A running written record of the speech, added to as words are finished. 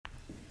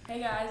Hey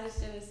guys, it's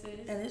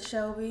Genesis. And it's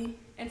Shelby.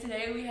 And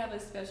today we have a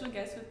special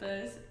guest with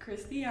us,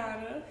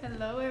 Christiana.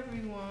 Hello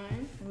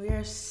everyone. We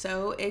are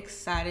so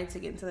excited to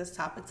get into this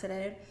topic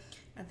today.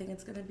 I think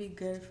it's going to be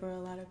good for a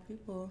lot of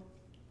people.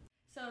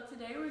 So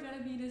today we're going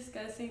to be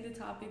discussing the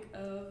topic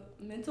of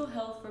mental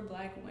health for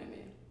Black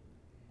women.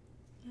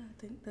 Yeah,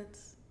 I think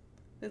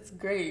that's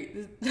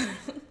great.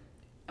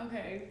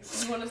 Okay,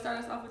 you want to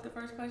start us off with the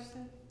first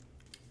question?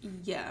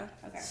 Yeah.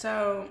 Okay.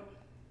 So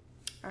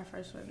our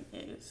first one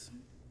is...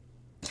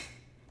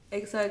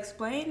 So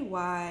explain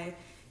why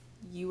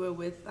you were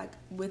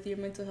with your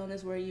mental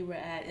illness, where you were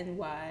at, and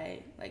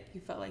why you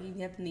felt like you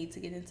had the need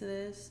to get into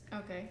this.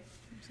 Okay.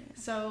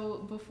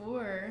 So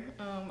before,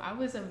 I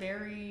was a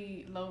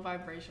very low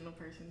vibrational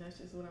person. That's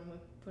just what I'm gonna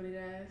put it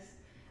as.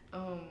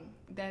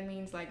 That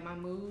means my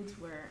moods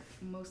were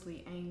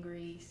mostly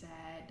angry,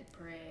 sad,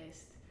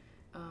 depressed.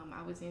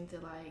 I was into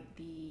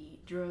the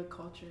drug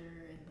culture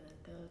and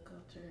the thug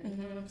culture.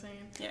 You know what I'm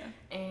saying? Yeah.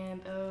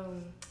 And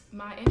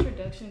my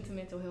introduction to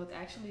mental health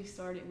actually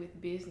started with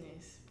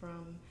business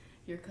from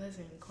your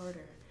cousin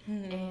Carter.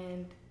 Mm-hmm.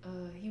 And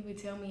he would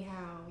tell me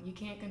how you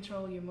can't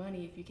control your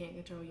money if you can't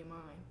control your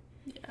mind.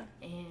 Yeah.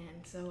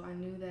 And so I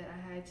knew that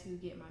I had to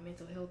get my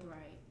mental health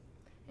right.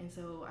 And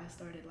so I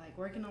started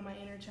working on my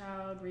inner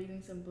child,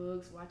 reading some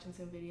books, watching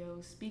some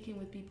videos, speaking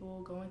with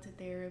people, going to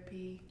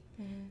therapy.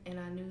 Mm-hmm. And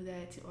I knew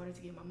that in order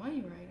to get my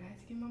money right, I had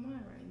to get my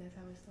mind right. And that's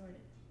how it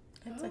started.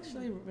 That's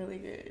actually really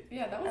good.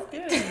 Yeah, that was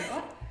good.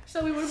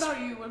 Shelby, what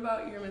about you? What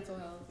about your mental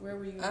health? Where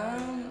were you?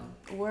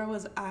 Where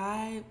was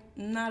I?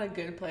 Not a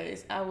good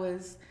place. I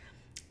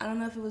don't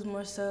know if it was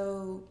more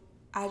so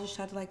I just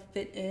tried to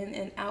fit in,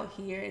 and out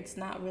here it's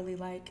not really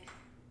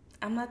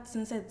I'm not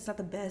gonna say it's not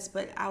the best,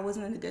 but I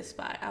wasn't in a good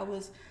spot. I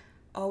was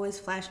always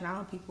flashing out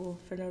on people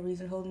for no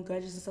reason, holding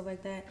grudges and stuff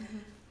like that. Mm-hmm.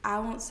 I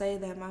won't say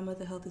that my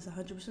mental health is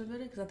 100%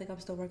 better because I think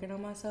I'm still working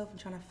on myself and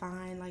trying to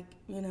find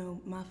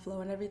my flow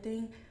and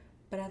everything.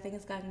 But I think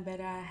it's gotten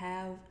better. I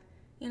have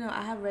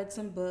read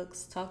some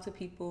books, talked to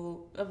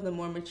people of the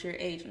more mature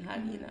age and how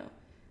to,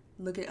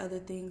 look at other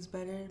things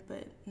better.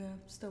 But,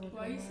 still working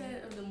on Why you that.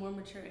 said of the more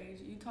mature age?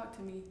 You talk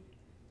to me.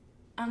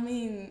 I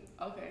mean...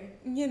 Okay.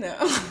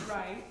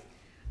 Right.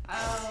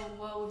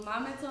 Well, with my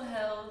mental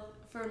health,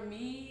 for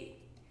me,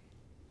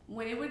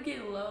 when it would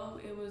get low,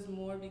 it was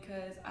more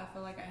because I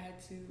felt like I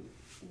had to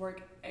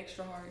work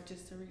extra hard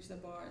just to reach the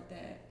bar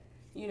that,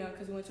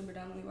 because we went to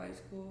predominantly white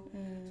school.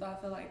 Mm. So I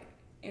feel like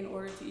in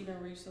order to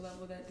even reach the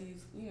level that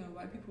these,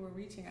 white people were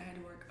reaching, I had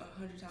to work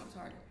 100 times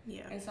harder.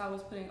 Yeah. And so I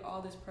was putting all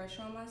this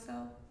pressure on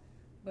myself,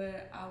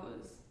 but I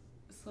was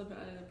slipping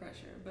under the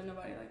pressure, but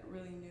nobody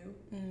really knew.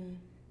 Mm.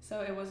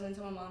 So it wasn't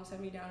until my mom sat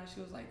me down and she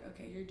was like,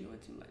 okay, you're doing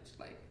too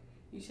much.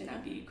 You should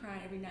not be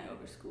crying every night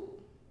over school.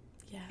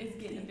 Yeah. It's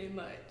getting a bit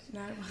much.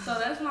 Not So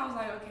that's when I was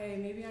like, okay,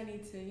 maybe I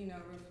need to,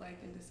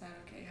 reflect and decide,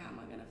 okay, how am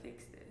I going to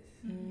fix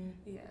this? Mm.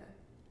 Yeah.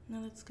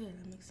 No, that's good.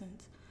 That makes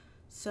sense.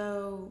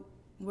 So,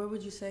 where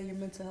would you say your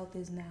mental health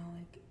is now?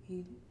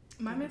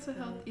 My mental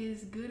health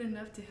is good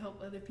enough to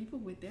help other people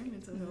with their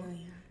mental health.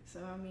 Yeah. So,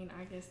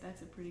 I guess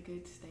that's a pretty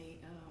good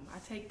state. I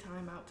take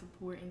time out to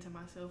pour into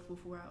myself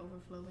before I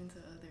overflow into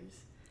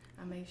others.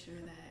 I make sure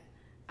that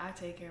I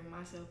take care of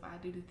myself. I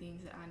do the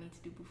things that I need to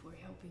do before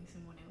helping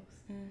someone else.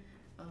 Mm.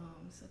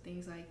 So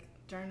things like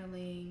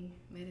journaling,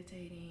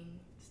 meditating,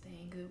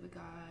 staying good with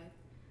God,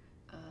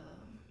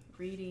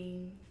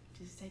 reading,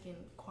 just taking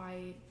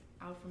quiet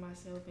out for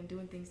myself and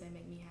doing things that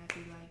make me happy,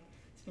 like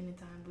spending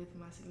time with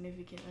my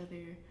significant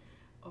other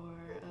or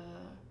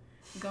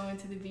going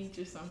to the beach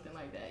or something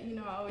like that.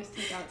 I always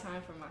take out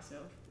time for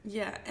myself.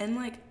 Yeah, and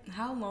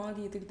how long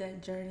do you think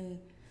that journey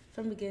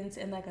from beginning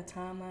to end, a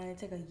timeline,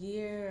 take a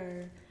year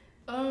or?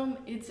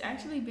 It's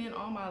actually been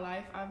all my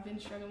life. I've been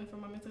struggling for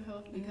my mental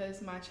health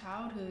because my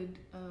childhood,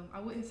 I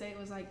wouldn't say it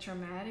was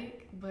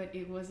traumatic, but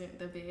it wasn't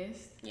the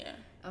best. Yeah.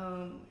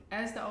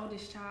 As the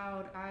oldest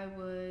child, I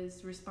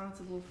was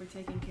responsible for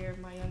taking care of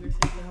my younger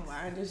siblings. Oh,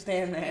 I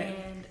understand that.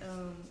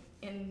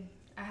 And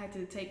I had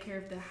to take care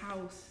of the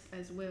house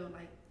as well,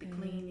 the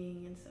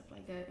cleaning and stuff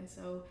like that. And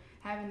so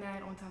having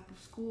that on top of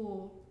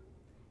school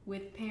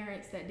with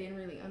parents that didn't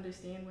really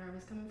understand where I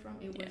was coming from,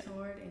 it was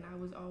hard. And I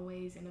was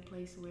always in a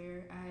place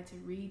where I had to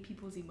read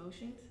people's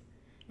emotions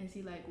and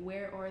see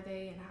where are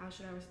they and how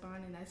should I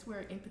respond. And that's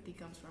where empathy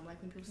comes from.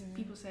 When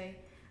people say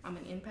I'm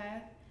an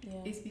empath,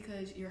 it's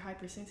because you're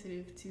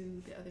hypersensitive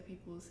to the other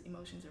people's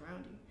emotions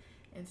around you.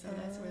 And so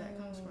that's where that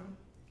comes from.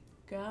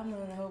 Girl, I'm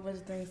learning a whole bunch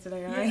of things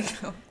today. Yeah. I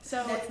know.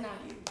 So that's not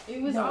you.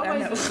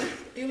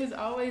 It was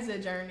always a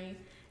journey.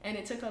 And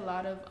it took a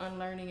lot of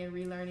unlearning and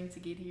relearning to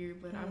get here,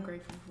 but I'm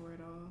grateful for it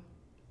all.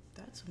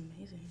 That's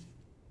amazing.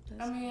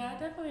 I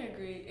definitely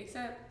agree,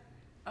 except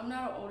I'm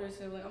not an older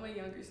sibling. I'm a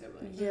younger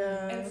sibling.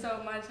 Yeah. And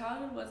so my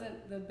childhood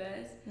wasn't the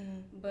best,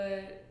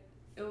 but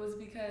it was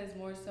because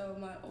more so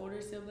my older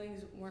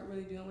siblings weren't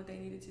really doing what they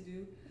needed to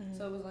do.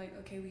 So it was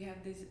okay, we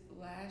have this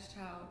last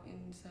child,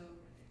 and so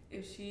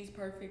if she's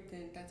perfect,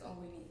 then that's all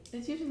we need.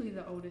 It's usually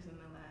the oldest and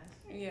the last.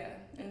 Yeah,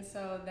 and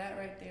so that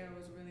right there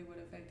was really what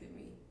affected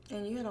me.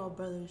 And you had all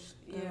brothers.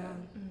 Yeah.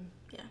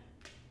 Yeah.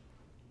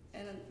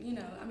 you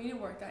know, I mean, it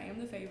worked. I am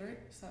the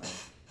favorite, so.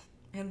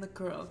 And the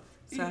girl.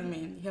 So, I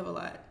mean, you have a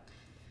lot.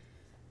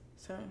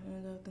 So, I'm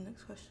going to go with the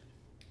next question.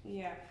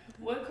 Yeah.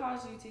 What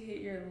caused you to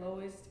hit your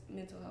lowest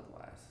mental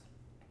health-wise?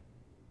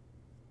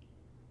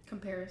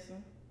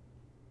 Comparison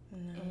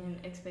and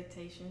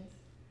expectations.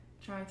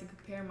 Trying to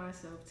compare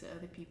myself to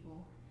other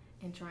people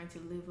and trying to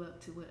live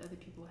up to what other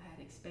people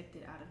had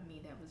expected out of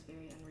me that was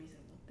very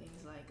unreasonable.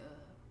 Things like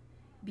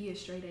be a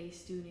straight A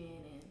student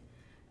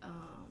and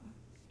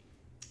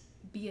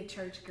be a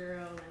church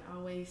girl and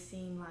always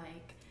seem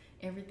like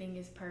everything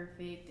is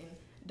perfect and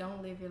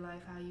don't live your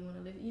life how you want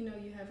to live. You know,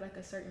 you have like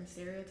a certain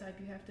stereotype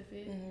you have to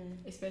fit,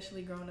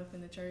 especially growing up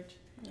in the church.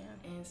 Yeah.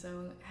 And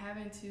so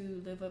having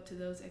to live up to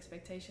those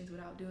expectations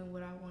without doing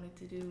what I wanted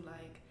to do,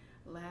 like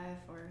laugh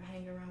or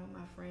hang around with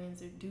my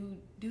friends or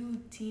do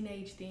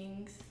teenage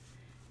things,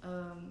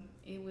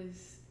 it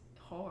was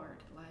hard.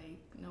 Like,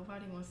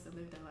 nobody wants to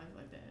live their life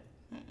like that.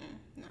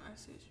 No, I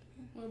see what you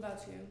mean. What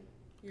about you?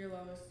 Your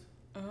lowest?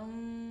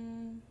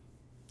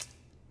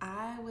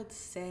 I would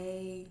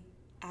say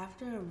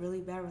after a really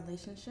bad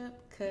relationship,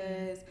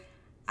 because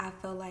I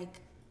felt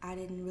like I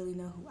didn't really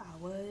know who I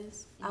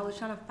was. I was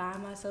trying to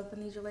find myself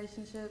in these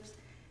relationships,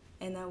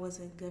 and that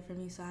wasn't good for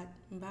me. So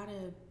about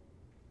a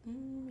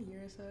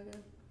year or so ago,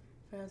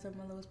 I was at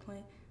my lowest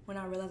point, when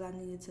I realized I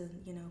needed to,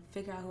 you know,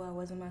 figure out who I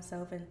was in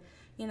myself. And,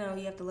 you know,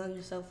 you have to love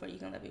yourself or you're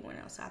going to love everyone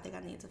else. So I think I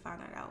needed to find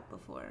that out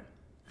before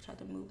I tried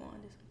to move on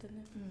to something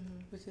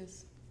new, which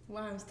is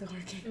why I'm still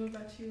working.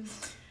 What about you?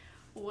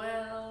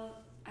 Well,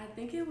 I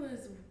think it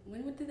was,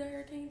 when did the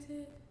hurricanes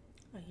hit?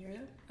 A year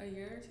ago? A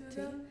year or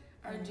two ago?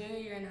 Our junior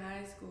year in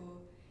high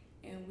school,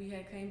 and we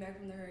had came back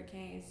from the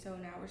hurricanes, so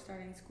now we're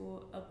starting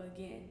school up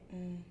again.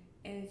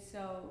 And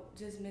so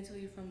just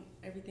mentally from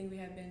everything we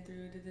had been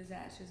through, the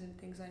disasters and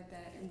things like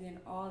that, and then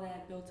all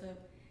that built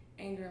up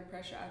anger and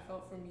pressure I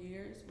felt from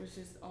years was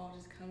just all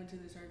just coming to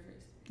the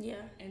surface. Yeah.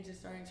 And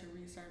just starting to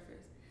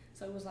resurface.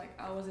 So it was like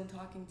I wasn't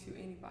talking to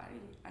anybody.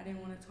 I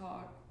didn't want to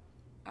talk.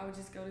 I would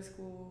just go to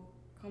school,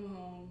 come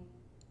home,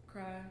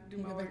 cry, do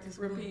my work,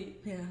 repeat.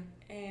 Yeah.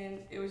 And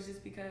it was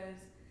just because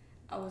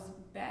I was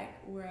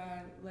back where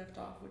I left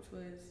off, which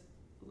was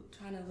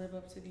trying to live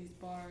up to these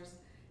bars,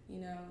 you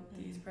know,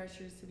 these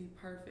pressures to be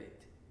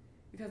perfect.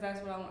 Because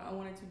that's what I want. I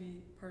want it to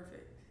be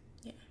perfect.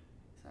 Yeah.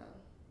 So.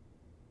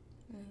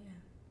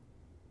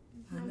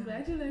 Yeah. I'm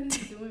glad your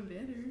lady's doing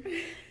better.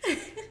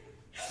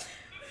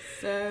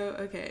 So,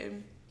 okay.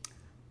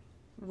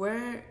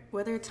 Were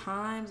there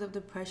times of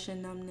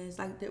depression, numbness?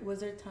 Like, was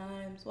there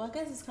times? Well, I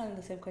guess it's kind of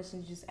the same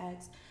question you just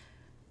asked.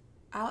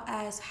 I'll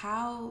ask,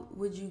 how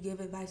would you give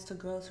advice to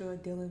girls who are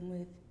dealing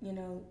with, you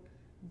know,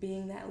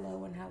 being that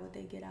low, and how would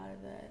they get out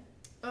of that?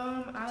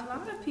 A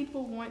lot of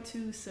people want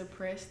to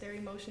suppress their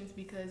emotions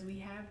because we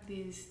have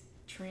this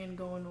trend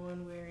going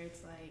on where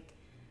it's like,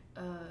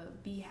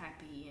 be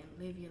happy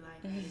and live your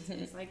life.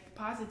 It's like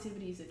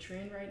positivity is a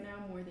trend right now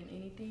more than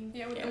anything.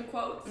 Yeah, with them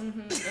quotes.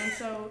 And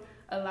so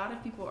a lot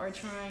of people are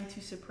trying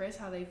to suppress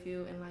how they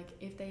feel, and like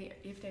if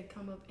they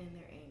come up and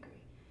they're angry,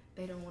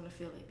 they don't want to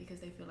feel it because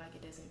they feel like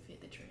it doesn't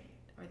fit the trend.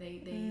 Or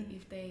they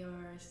if they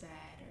are sad,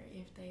 or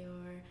if they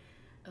are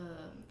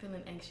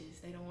feeling anxious,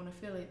 they don't want to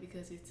feel it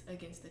because it's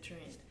against the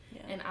trend.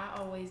 Yeah. And I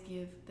always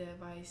give the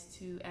advice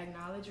to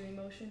acknowledge your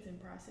emotions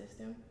and process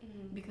them,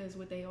 because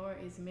what they are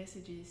is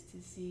messages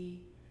to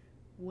see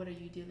what are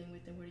you dealing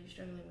with and what are you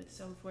struggling with.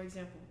 So, for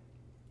example,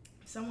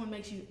 if someone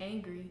makes you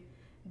angry,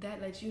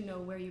 that lets you know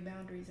where your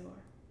boundaries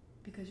are,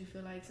 because you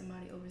feel like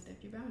somebody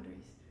overstepped your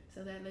boundaries.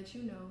 So that lets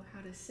you know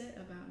how to set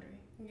a boundary.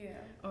 Yeah.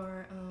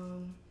 Or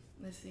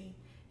let's see,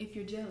 if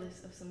you're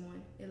jealous of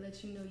someone, it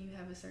lets you know you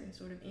have a certain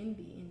sort of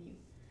envy in you.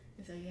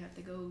 And so you have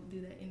to go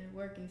do that inner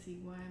work and see,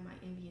 why am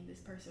I envying this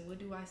person? What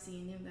do I see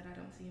in them that I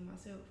don't see in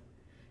myself?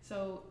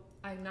 So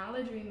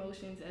acknowledge your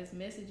emotions as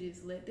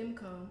messages, let them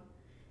come,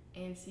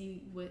 and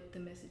see what the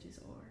messages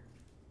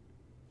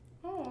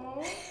are.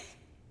 Oh.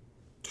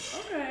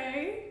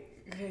 Okay.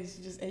 Because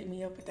you just ate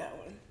me up with that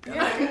one.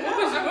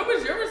 Yeah. What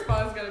was your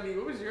response gonna be?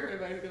 What was your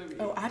advice gonna be?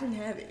 Oh, I didn't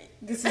have any.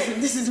 This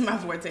is my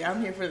forte.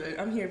 I'm here for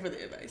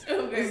the advice.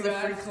 Okay, this is a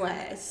free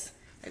class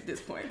at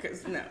this point,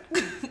 because no.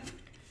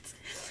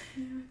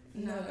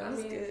 No, that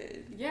was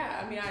good.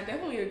 Yeah, I mean, I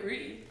definitely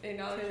agree.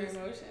 Acknowledge your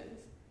emotions.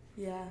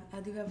 Yeah, I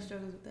do have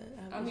struggles with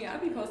that.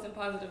 I'd be posting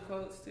positive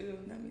quotes too.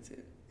 Not me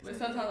too. But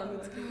sometimes I'll be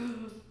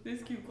like,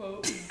 this cute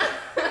quote.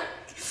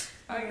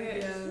 I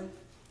guess. Yeah.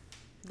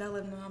 That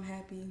let them know I'm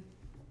happy.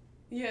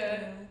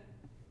 Yeah.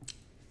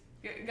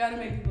 Gotta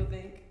make people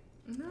think.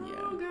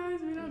 No,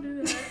 guys, we don't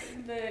do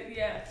that. But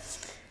yeah,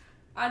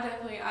 I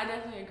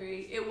definitely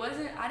agree.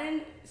 I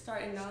didn't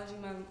start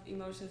acknowledging my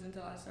emotions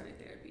until I started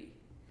therapy.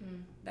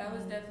 That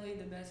was definitely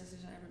the best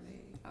decision I ever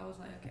made. I was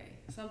like, okay,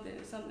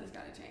 something's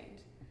got to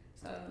change.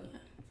 So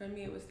for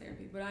me, it was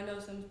therapy. But I know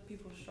some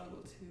people struggle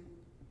to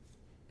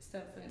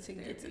step into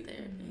therapy. Get to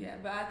therapy. Yeah,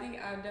 but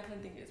I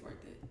definitely think it's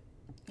worth it.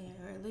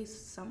 Yeah, or at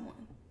least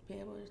someone. Be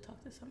able to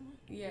talk to someone.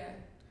 Yeah.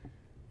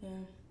 Yeah.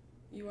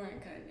 You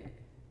weren't cutting it.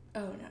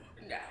 Oh, no.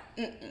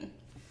 No. I'm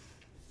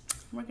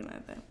working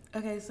on that.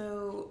 Okay,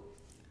 so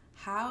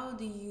how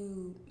do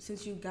you,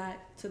 since you got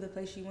to the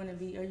place you want to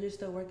be, or you're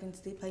still working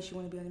to the place you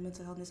want to be on your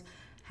mental healthness,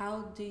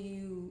 how do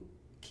you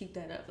keep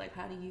that up? Like,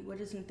 what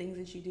are some things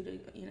that you do to,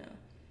 keep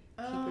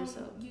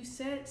yourself? You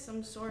set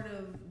some sort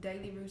of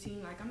daily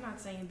routine. Like, I'm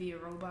not saying be a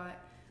robot,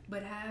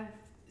 but have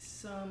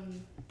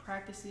some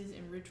practices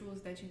and rituals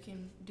that you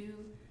can do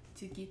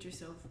to get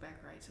yourself back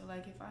right. So,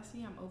 like, if I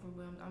see I'm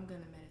overwhelmed, I'm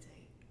going to meditate.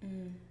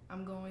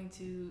 I'm going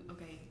to,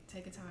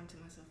 take a time to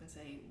myself and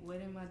say,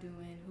 what am I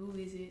doing? Who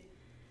is it?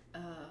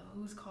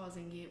 Who's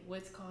causing it?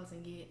 What's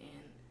causing it?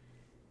 And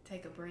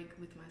take a break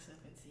with myself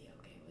and see,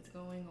 what's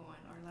going on?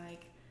 Or,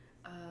 like,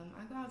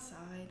 I go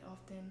outside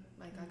often.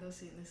 Like, I go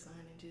sit in the sun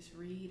and just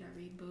read. I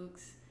read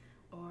books.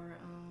 Or,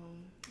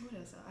 what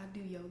else? I do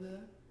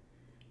yoga.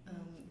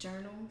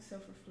 Journal,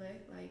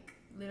 self-reflect. Like,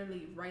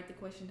 literally write the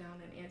question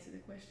down and answer the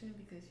question,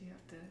 because you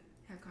have to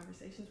have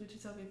conversations with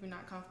yourself if you're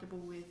not comfortable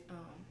with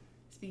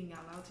speaking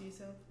out loud to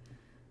yourself.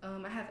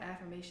 I have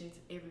affirmations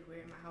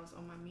everywhere in my house,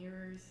 on my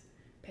mirrors,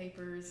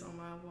 papers, on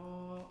my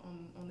wall,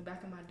 on the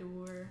back of my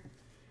door.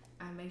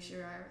 I make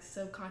sure I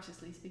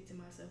subconsciously speak to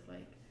myself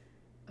like,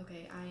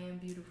 I am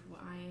beautiful,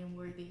 I am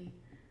worthy,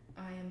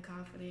 I am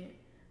confident,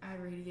 I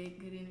radiate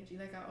good energy.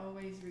 Like, I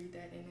always read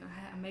that, and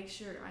I make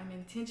sure I'm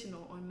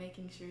intentional on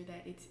making sure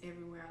that it's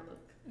everywhere I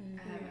look. I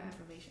have an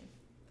affirmation.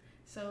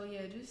 So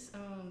yeah, just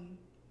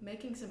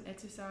making some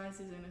exercises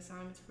and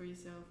assignments for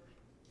yourself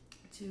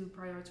to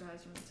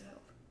prioritize your mental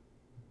health.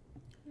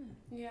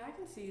 Yeah, I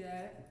can see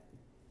that.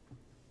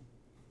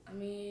 I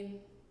mean,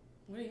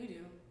 what do you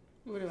do?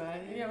 What do I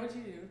do? Yeah, what do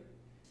you do?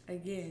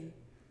 Again,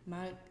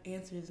 my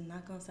answer is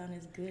not going to sound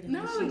as good.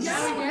 No,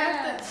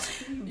 yeah.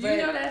 You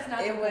know that's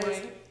not the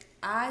point.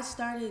 I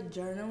started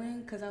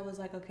journaling because I was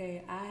like,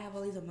 I have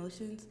all these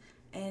emotions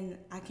and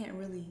I can't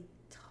really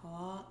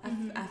talk.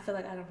 I feel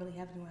like I don't really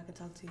have anyone I can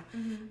talk to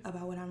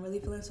about what I'm really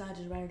feeling, so I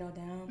just write it all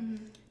down.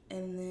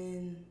 And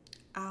then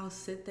I'll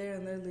sit there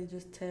and literally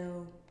just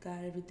tell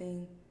God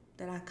everything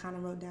that I kind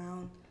of wrote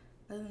down.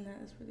 Other than that,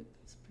 that's pretty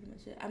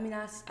much it. I mean,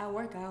 I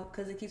work out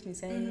because it keeps me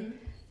sane,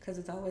 because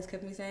it's always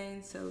kept me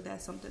sane. So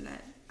that's something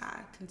that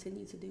I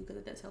continue to do because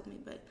it does help me.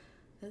 But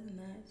other than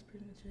that, it's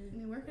pretty much it.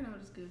 And working out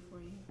is good for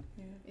you.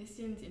 Yeah. It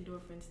sends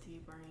endorphins to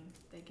your brain.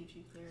 That gives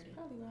you clarity. That's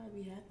probably why I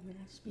be happy when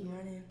I just be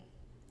running.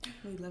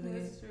 We loving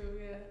That's it. true,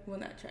 yeah. Well,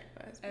 not track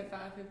wise. At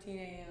 5:15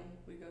 a.m.,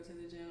 we go to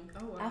the gym.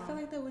 Oh, wow. I feel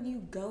like that when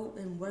you go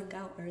and work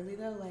out early,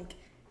 though, like,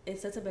 it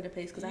sets a better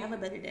pace because I have a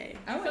better day.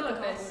 I feel like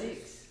at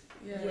 6.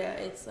 Yeah,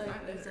 it's like,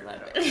 it's a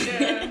lot better.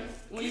 Yeah.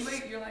 When you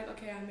wake, you're like,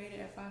 I made it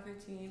at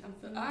 5:15.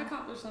 I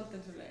accomplished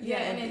something today. Yeah,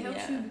 and it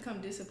helps you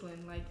become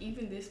disciplined. Like,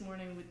 even this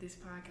morning with this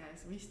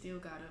podcast, we still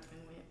got up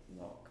and went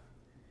walk.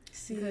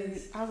 See,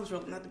 I was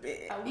rolling out the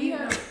bed.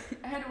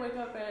 I had to wake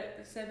up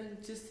at 7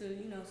 just to,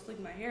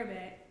 slick my hair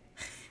back.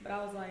 But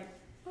I was like,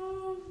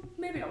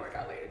 maybe I'll work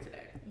out later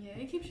today. Yeah,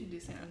 it keeps you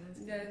disciplined.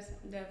 Yes,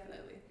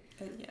 definitely.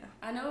 Yeah.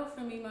 I know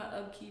for me, my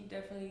upkeep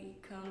definitely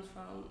comes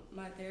from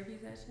my therapy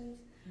sessions.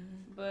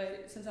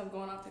 But since I'm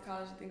going off to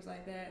college and things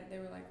like that, they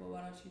were like, well,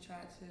 why don't you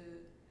try to,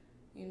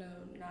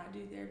 not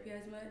do therapy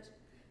as much?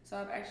 So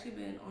I've actually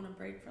been on a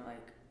break for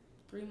like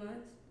 3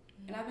 months.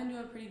 And I've been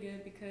doing pretty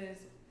good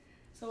because,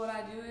 so what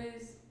I do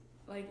is,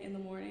 like, in the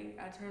morning,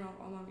 I turn off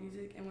all my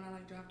music, and when I,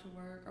 like, drive to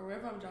work, or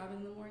wherever I'm driving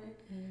in the morning,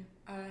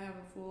 I have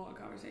a full-on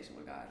conversation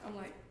with God. I'm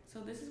like,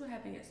 so this is what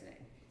happened yesterday,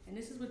 and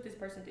this is what this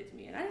person did to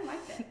me, and I didn't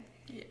like that.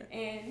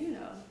 And,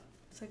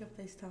 it's like a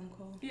FaceTime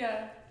call.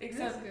 Yeah,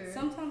 except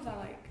sometimes I,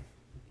 like,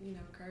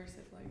 curse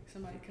if, like,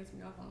 somebody cuts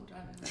me off while I'm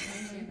driving. Like, I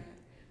understand that.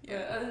 Yeah.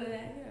 But other than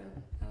that,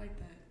 I like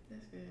that.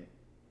 That's good.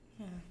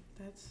 Yeah,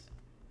 that's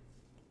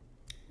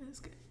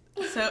good.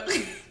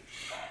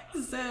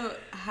 So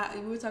how,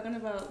 we were talking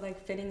about,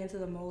 like, fitting into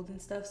the mold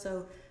and stuff.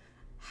 So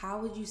how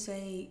would you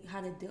say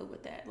how to deal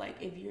with that? Like,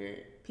 if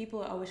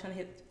people are always trying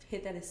to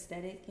hit that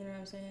aesthetic, you know what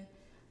I'm saying?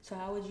 So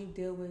how would you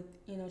deal with,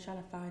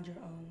 trying to find your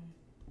own?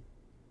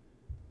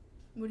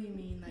 What do you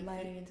mean, like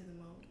fitting into the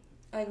mold?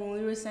 Like, when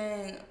we were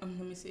saying, let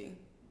me see,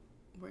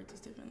 word this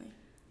differently.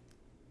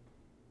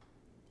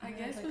 I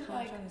guess with,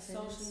 like,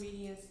 social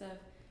media and stuff,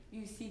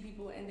 you see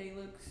people and they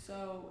look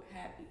so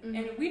happy.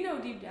 And we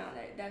know deep down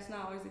that that's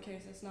not always the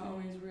case. That's not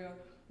always real.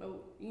 But,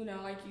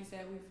 like you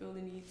said, we feel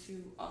the need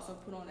to also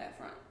put on that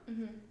front.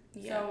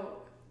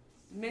 So,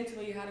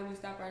 mentally, how do we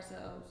stop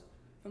ourselves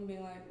from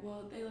being like,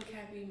 well, they look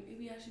happy.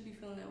 Maybe I should be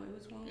feeling that way.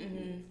 What's wrong with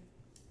me?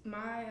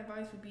 My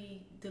advice would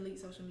be delete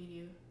social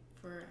media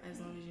for as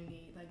long as you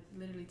need. Like,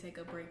 literally take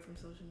a break from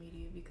social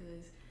media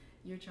because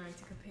you're trying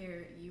to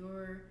compare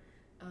your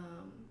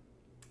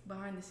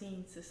behind the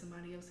scenes to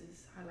somebody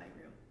else's highlight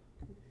reel.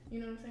 You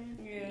know what I'm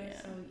saying?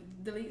 Yeah. So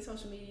delete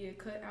social media,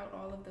 cut out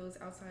all of those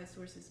outside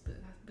sources, but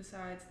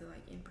besides the,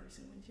 like,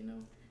 in-person ones,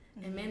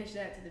 and manage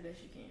that to the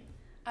best you can.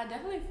 I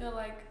definitely feel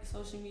like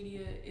social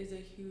media is a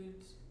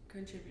huge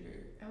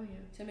contributor. Oh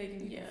yeah. To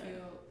making people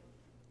feel.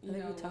 I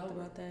think we talked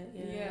about that.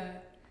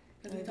 Yeah.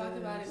 Because we talked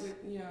about it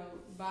with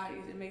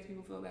bodies. It makes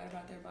people feel bad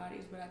about their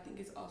bodies, but I think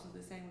it's also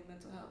the same with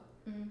mental health.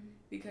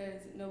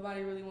 Because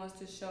nobody really wants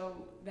to show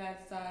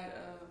that side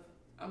of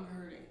I'm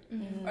hurting.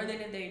 Or then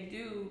if they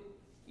do,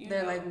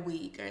 they're like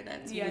weak or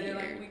that's weird. They're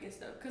like weak and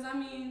stuff. Cause I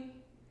mean,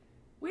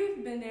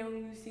 we've been there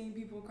when we've seen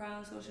people cry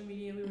on social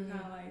media. We were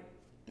kind of like,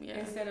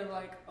 instead of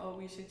like, oh,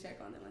 we should check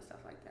on them and stuff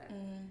like that.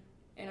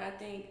 And I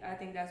think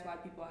that's why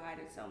people hide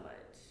it so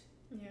much.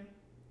 Yeah.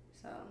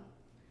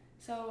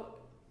 So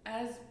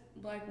as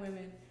Black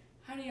women,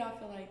 how do y'all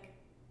feel like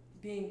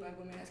being Black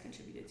women has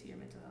contributed to your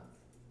mental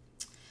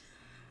health?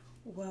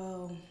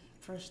 Well,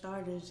 for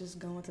starters, just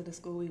going to the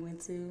school we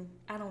went to,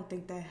 I don't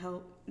think that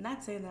helped.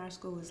 Not saying that our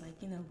school was like,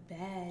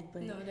 bad,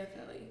 but no,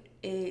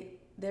 definitely.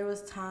 There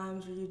was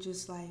times where you're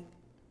just like,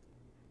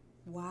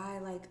 why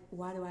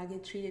do I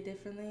get treated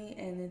differently?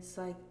 And it's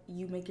like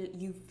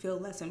you feel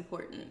less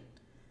important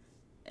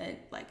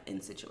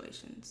in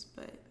situations.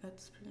 But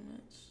that's pretty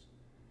much,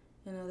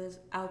 there's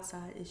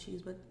outside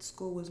issues, but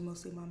school was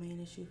mostly my main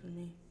issue for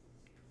me.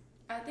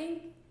 I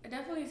think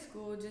definitely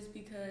school, just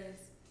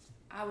because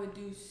I would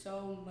do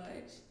so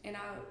much, and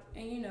I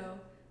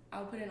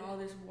would put in all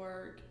this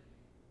work,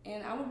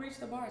 and I would reach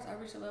the bars, I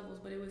would reach the levels,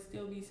 but it would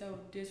still be so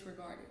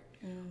disregarded.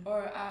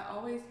 Or I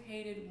always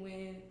hated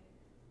when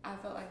I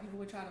felt like people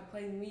would try to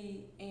play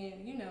me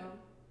and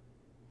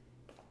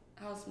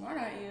how smart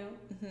I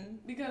am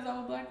because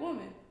I'm a Black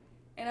woman,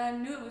 and I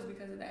knew it was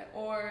because of that.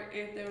 Or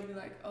if they would be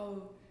like,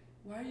 oh,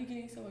 why are you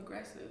getting so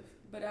aggressive?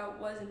 But I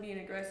wasn't being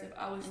aggressive.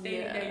 I was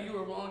stating that you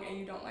were wrong and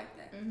you don't like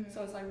that.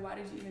 So it's like, why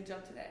did you even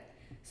jump to that?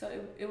 So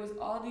it was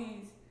all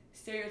these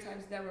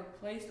stereotypes that were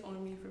placed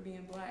on me for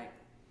being Black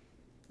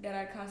that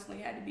I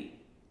constantly had to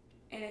beat.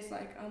 And it's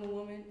like, I'm a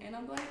woman and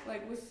I'm Black.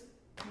 Like, what's...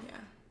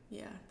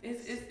 Yeah.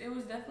 It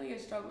was definitely a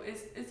struggle.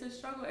 It's a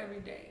struggle every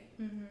day.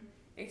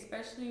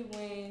 Especially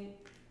when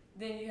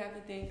then you have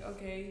to think,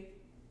 okay,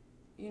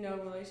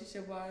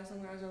 relationship-wise,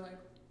 some guys are like,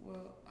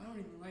 well, I don't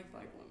even like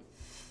Black women.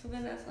 So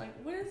then that's like,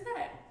 what is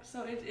that?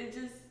 So it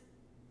just...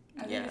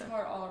 I think it's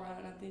hard all around,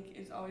 and I think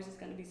it's always just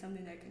going to be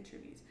something that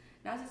contributes.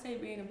 Not to say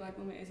being a Black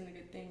woman isn't a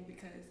good thing,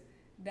 because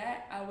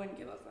that I wouldn't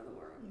give up for the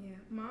world. Yeah,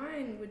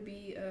 mine would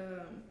be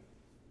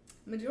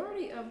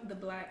majority of the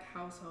Black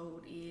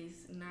household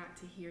is not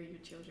to hear your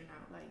children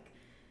out. Like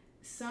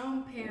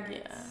some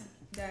parents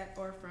that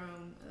are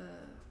from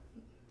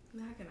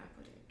how can I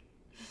put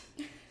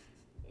it?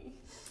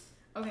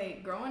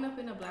 Okay, growing up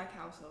in a Black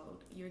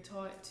household, you're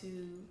taught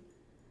to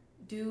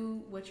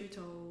do what you're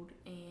told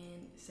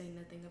and say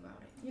nothing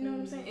about it. You know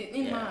what I'm saying?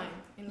 In mine.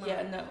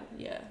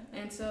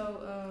 And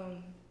so,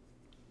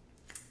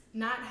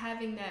 not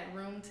having that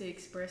room to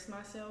express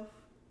myself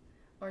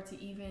or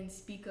to even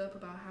speak up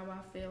about how I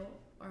felt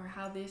or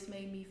how this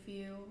made me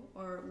feel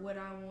or what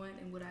I want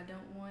and what I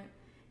don't want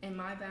and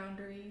my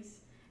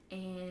boundaries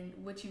and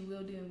what you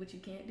will do and what you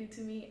can't do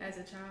to me as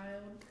a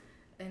child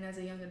and as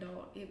a young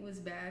adult, it was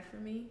bad for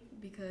me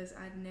because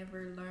I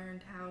never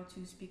learned how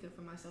to speak up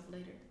for myself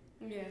later.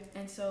 Yeah.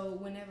 And so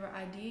whenever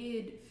I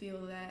did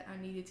feel that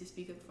I needed to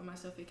speak up for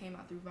myself, it came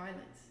out through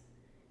violence.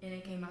 And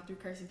it came out through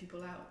cursing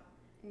people out.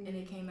 And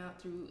it came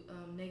out through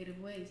negative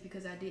ways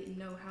because I didn't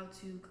know how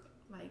to,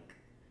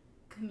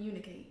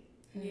 communicate.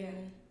 Yeah.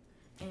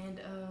 And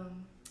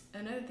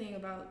another thing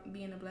about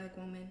being a Black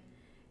woman,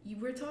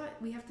 we're taught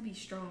we have to be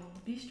strong.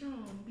 Be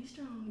strong.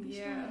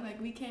 strong.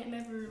 Like, we can't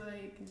never,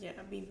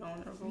 be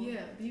vulnerable.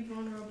 Yeah, be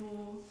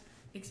vulnerable.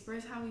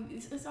 Express how we...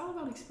 It's all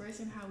about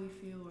expressing how we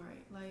feel,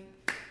 right?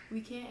 Like,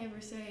 we can't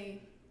ever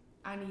say,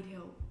 I need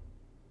help.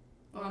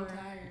 Or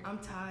I'm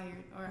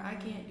tired. Or I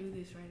can't do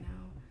this right now.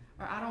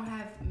 Or I don't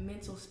have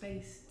mental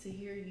space to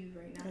hear you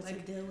right now. Or to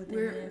deal with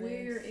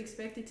we're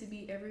expected to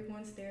be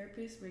everyone's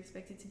therapist. We're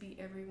expected to be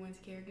everyone's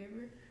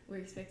caregiver. We're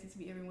expected to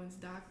be everyone's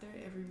doctor.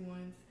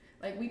 Everyone's...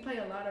 we play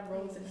a lot of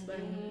roles in this Black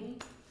community.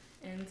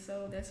 And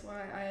so that's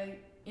why I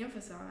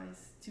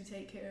emphasize to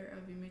take care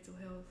of your mental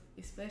health,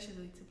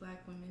 especially to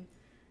Black women,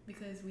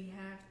 because we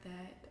have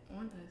that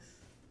on us.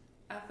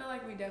 I feel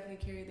like we definitely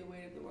carry the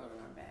weight of the world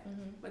on our back,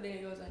 but then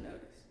it goes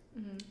unnoticed.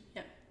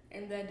 Yeah.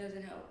 And that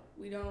doesn't help.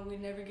 We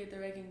never get the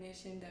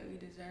recognition that we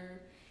deserve.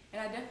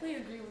 And I definitely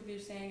agree with you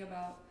saying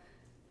about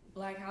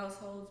Black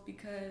households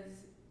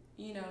because,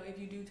 if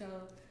you do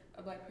tell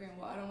a Black parent,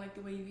 well, I don't like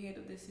the way you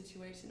handled this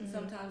situation,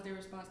 sometimes their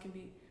response can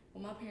be,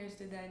 well, my parents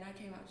did that and I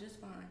came out just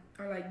fine.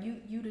 Or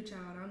you the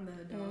child, I'm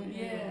the adult.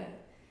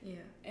 Yeah.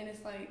 And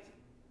it's like,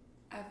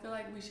 I feel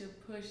like we should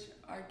push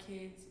our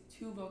kids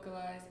to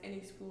vocalize and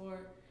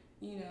explore,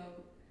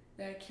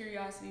 that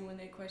curiosity when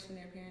they question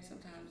their parents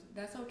sometimes.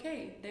 That's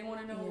okay. They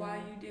want to know why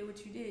you did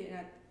what you did.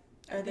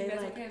 And I think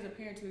that's okay as a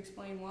parent to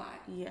explain why.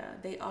 Yeah,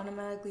 they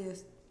automatically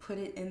just put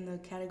it in the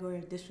category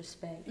of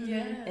disrespect.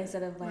 Yeah.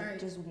 Instead of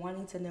just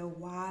wanting to know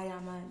why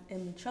am I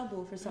in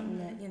trouble for something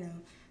that,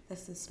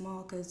 that's just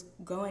small. Because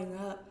growing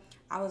up,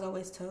 I was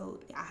always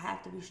told I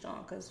have to be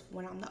strong because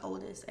when I'm the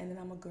oldest and then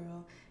I'm a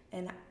girl.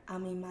 And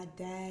my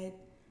dad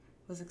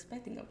was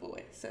expecting a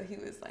boy. So he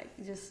was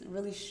just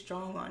really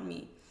strong on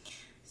me.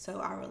 So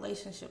our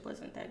relationship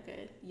wasn't that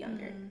good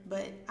younger.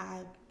 But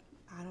I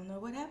don't know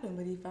what happened,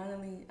 but he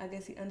finally, I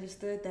guess he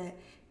understood that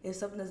if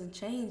something doesn't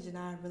change, then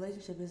our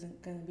relationship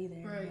isn't going to be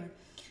there anymore.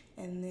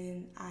 And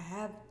then I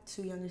have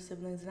 2 younger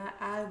siblings, and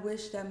I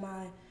wish that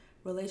my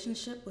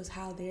relationship was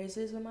how theirs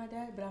is with my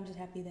dad, but I'm just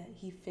happy that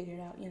he figured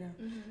out,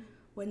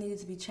 what needed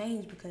to be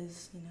changed,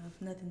 because,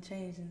 if nothing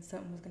changed, then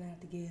something was going to have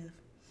to give.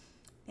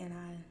 And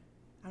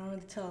I don't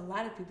really tell a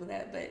lot of people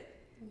that, but,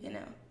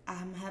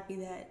 I'm happy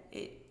that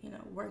it,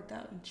 worked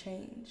out and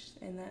changed,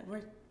 and that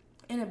we're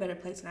in a better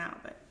place now.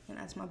 But,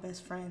 it's my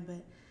best friend,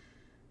 but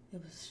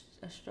it was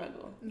a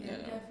struggle. Yeah,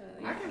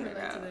 definitely. I can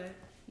relate to that.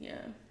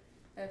 Yeah.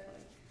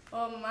 Definitely.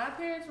 Well, my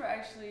parents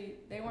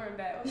they weren't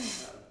bad with me,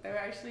 though.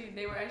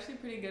 They were actually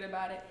pretty good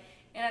about it.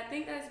 And I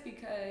think that's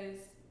because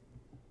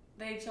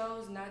they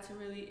chose not to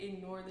really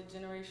ignore the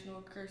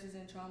generational curses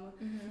and trauma.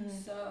 Mm-hmm.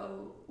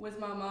 So with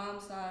my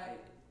mom's side,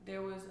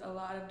 there was a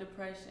lot of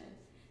depression.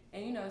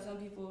 And, some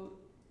people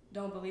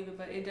don't believe it,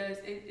 but it does.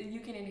 You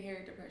can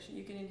inherit depression.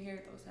 You can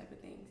inherit those type of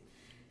things.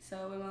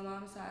 So with my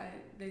mom's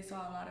side, they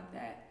saw a lot of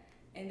that.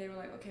 And they were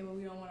like, okay, well,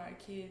 we don't want our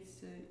kids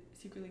to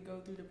secretly go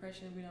through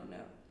depression if we don't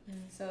know.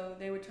 Mm-hmm. So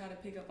they would try to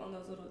pick up on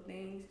those little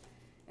things.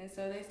 And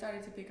so they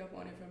started to pick up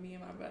on it from me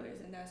and my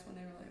brothers. And that's when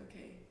they were like,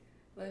 okay,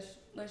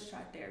 let's try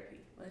therapy.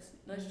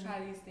 Let's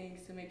try these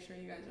things to make sure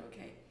you guys are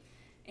okay.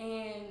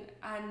 And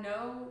I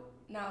know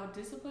now,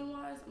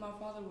 discipline-wise, my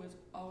father was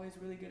always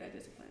really good at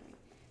disciplining me.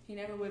 He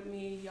never whipped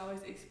me. He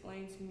always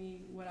explained to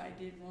me what I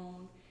did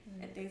wrong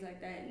and things like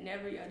that. And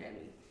never yelled at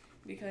me,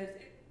 because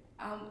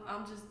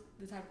I'm just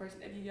the type of person,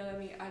 if you yell at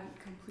me, I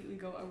completely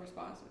go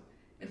unresponsive.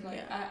 It's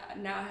like,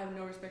 I have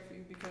no respect for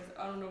you, because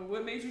I don't know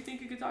what made you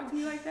think you could talk to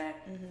me like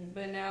that. Mm-hmm.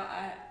 But now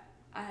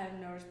I have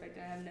no respect.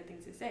 I have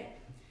nothing to say.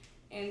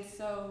 And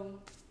so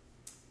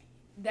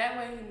that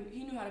way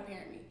he knew how to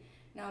parent me.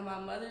 Now my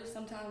mother,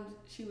 sometimes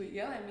she would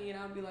yell at me and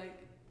I'd be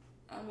like,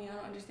 I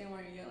don't understand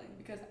why you're yelling,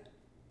 because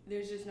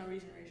there's just no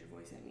reason to raise your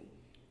voice at me.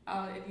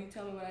 If you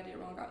tell me what I did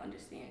wrong, I'll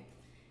understand.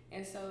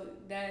 And so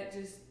that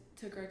just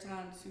took her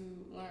time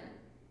to learn,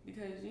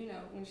 because,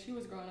 when she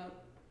was growing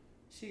up,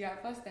 she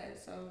got fussed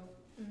at, so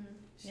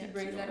she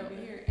brings that over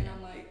here, and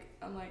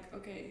I'm like,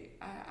 okay,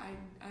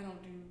 I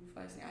don't do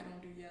fussing, I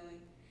don't do yelling.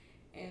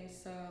 And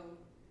so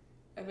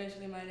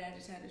eventually my dad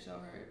just had to show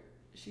her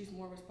she's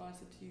more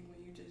responsive to you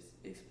when you just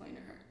explain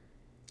to her.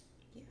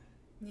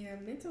 Yeah,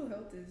 mental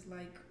health is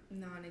like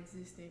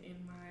non-existent in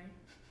my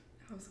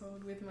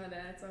household with my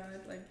dad's side.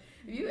 Like,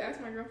 if you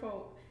ask my grandpa,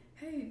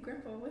 hey,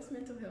 grandpa, what's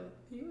mental health?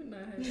 He would not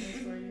have an answer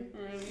for you.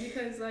 Really?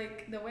 Because,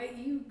 like, the way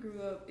he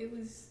grew up, it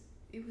was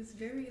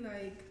very,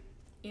 like,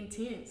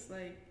 intense,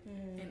 like,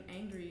 and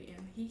angry.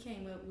 And he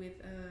came up with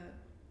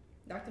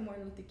Dr.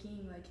 Martin Luther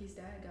King, like, his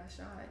dad got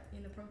shot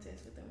in the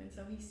protest with him. And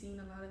so he's seen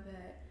a lot of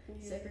that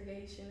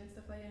segregation and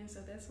stuff like that. And so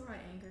that's why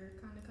anger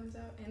kind of comes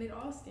out. And it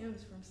all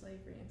stems from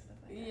slavery and stuff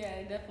like that. Yeah,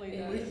 it definitely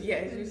does.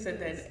 Yes, you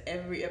said that in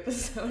every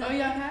episode. Oh,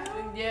 y'all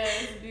have?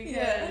 Yes,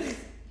 because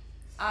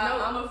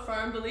I'm a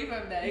firm believer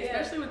of that,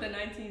 especially with the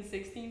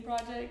 1916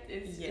 Project.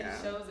 It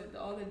shows that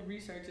all the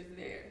research is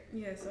there.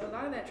 Yeah, so a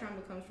lot of that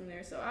trauma comes from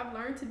there. So I've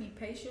learned to be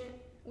patient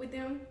with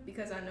them,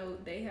 because I know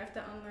they have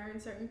to unlearn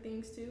certain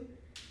things too.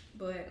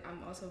 But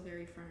I'm also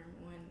very firm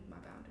on my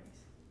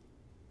boundaries.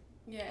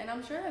 Yeah, and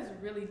I'm sure that's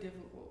really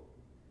difficult,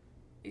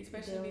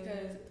 especially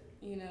because,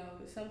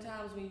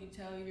 sometimes when you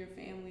tell your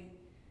family,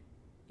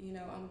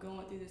 I'm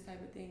going through this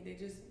type of thing, they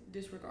just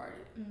disregard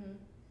it. Mm-hmm.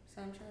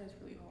 So I'm sure it's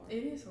really hard.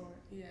 It is hard.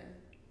 Yeah.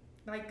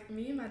 Like,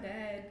 me and my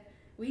dad,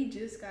 we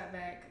just got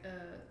back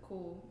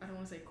cool. I don't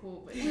want to say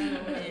cool, but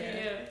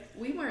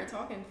we weren't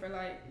talking for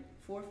like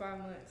 4 or 5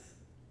 months.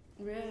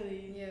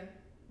 Really? Yeah.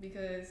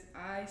 Because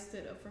I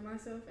stood up for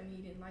myself and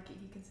he didn't like it.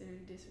 He considered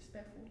it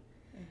disrespectful.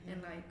 Mm-hmm.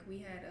 And like, we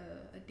had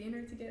a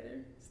dinner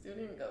together. Still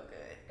didn't go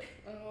good.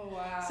 Oh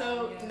wow.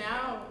 So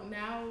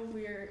now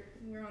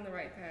we're on the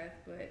right path,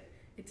 but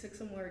it took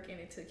some work, and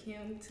it took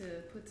him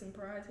to put some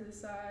pride to the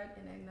side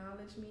and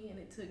acknowledge me, and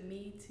it took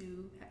me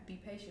to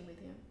be patient with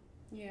him.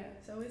 Yeah.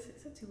 So it's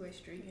a two-way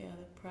street. Yeah,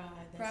 the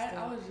pride. Pride.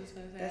 I was just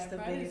gonna say that's the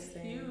pride biggest is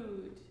thing.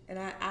 Huge. And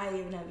I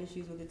even have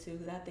issues with it too,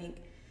 because I think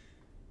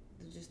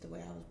it's just the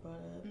way I was brought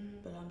up.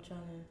 Mm-hmm. But I'm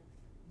trying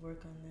to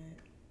work on that.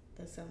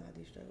 That's something I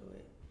do struggle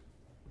with.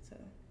 So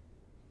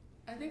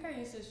I think I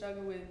used to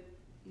struggle with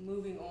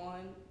moving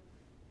on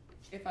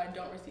if I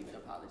don't receive an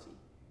apology.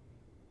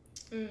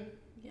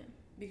 Yeah.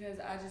 Because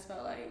I just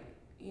felt like,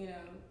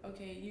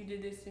 okay, you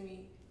did this to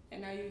me,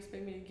 and now you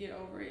expect me to get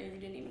over it, and you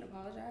didn't even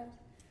apologize.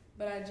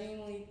 But I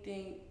genuinely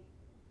think,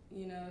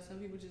 some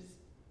people just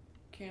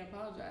can't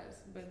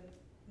apologize. But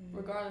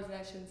regardless,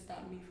 that shouldn't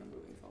stop me from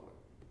moving forward.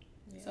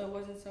 Yeah. So it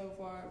wasn't so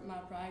far my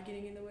pride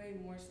getting in the way,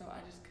 more so I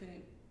just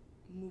couldn't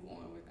move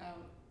on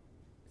without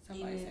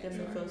somebody saying sorry. You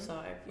need them to feel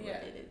sorry for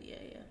what they did.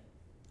 Yeah.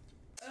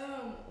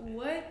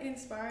 What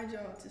inspired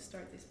y'all to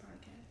start this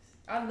podcast?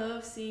 I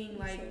love seeing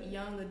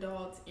young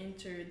adults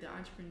enter the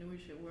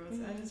entrepreneurship world.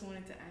 So I just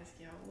wanted to ask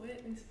y'all,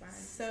 what inspired you?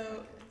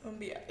 So, I'm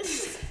be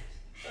honest.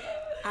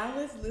 I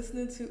was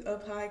listening to a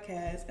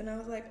podcast and I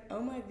was like,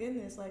 oh my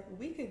goodness, like,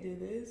 we could do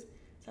this.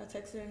 So I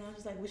texted her and I was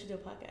just like, we should do a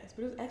podcast.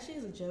 But it was actually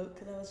as a joke,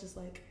 because I was just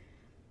like,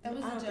 I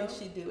don't think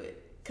she'd do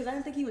it. Because I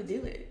didn't think he would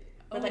do it.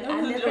 But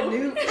I never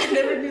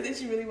knew that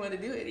she really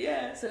wanted to do it.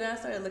 Yeah. So then I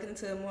started looking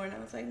into it more and I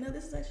was like, no,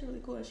 this is actually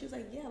really cool. And she was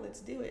like, yeah, let's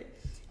do it.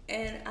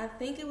 And I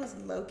think it was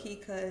low-key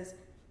because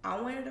I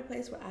wanted a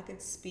place where I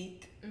could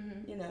speak,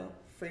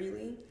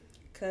 freely.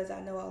 Because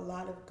I know a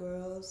lot of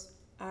girls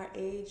our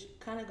age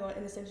kind of going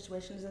in the same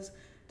situation as us,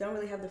 don't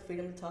really have the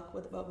freedom to talk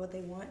about what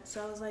they want.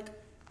 So I was like,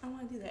 I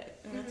want to do that.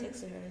 And I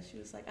texted her and she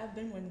was like, I've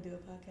been wanting to do a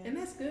podcast. And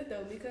that's good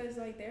though, because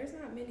like there's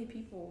not many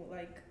people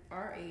like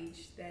our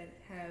age that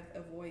have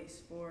a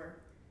voice for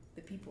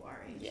the people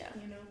our age. Yeah.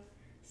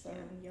 So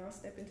y'all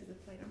step into the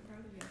plate. I'm proud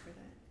of y'all for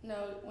that.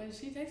 No, when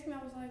she texted me,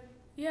 I was like,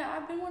 yeah,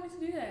 I've been wanting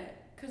to do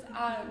that. Because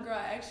I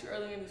asked you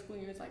earlier in the school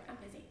year, it's like, I'm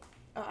busy.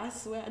 Oh, I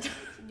swear.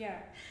 Yeah.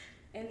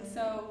 And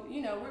so,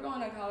 we're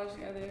going to college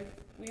together.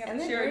 We have and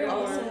to then share a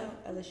also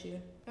dorm. LSU.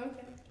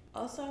 Okay.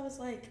 Also, I was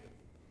like,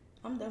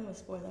 I'm done with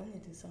sports. I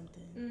need to do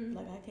something. Mm-hmm.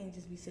 Like, I can't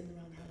just be sitting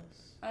around the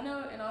house. I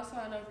know, and also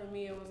I know for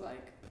me, it was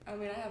like, I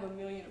have a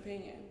million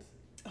opinions.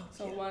 Oh,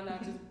 So why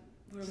not just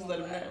put them let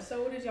on them know. blast?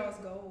 So what is y'all's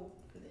goal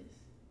for this?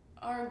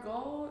 Our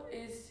goal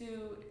is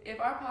to, if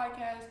our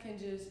podcast can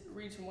just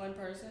reach one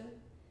person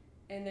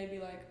and they be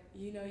like,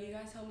 you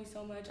guys helped me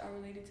so much, I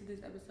related to this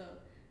episode,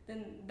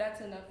 then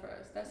that's enough for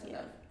us. That's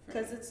enough.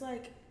 Because it's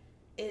like,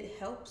 it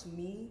helps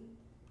me,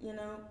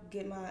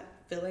 get my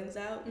feelings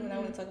out when I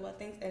want to talk about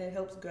things, and it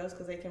helps girls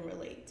because they can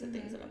relate to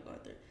things that I'm going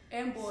through.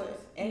 And boys.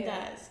 And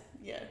guys.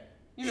 Yeah.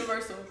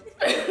 Universal.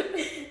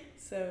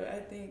 So I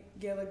think,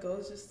 the goal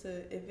is just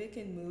to, if it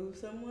can move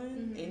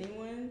someone,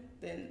 anyone,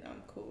 then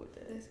I'm cool with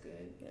it. That's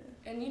good.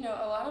 Yeah. And a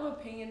lot of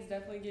opinions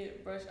definitely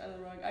get brushed under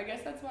the rug. I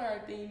guess that's why our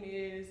theme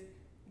is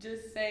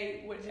just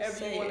say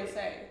whatever you want to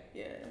say.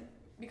 Yeah.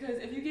 Because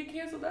if you get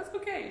canceled, that's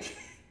okay.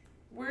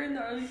 We're in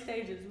the early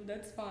stages.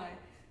 That's fine.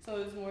 So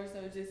it's more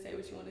so just say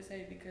what you want to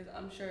say, because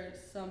I'm sure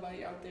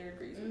somebody out there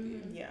agrees with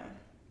you. Yeah.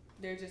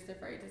 They're just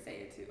afraid to say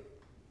it too.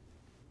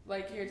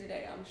 Like here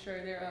today, I'm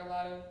sure there are a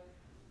lot of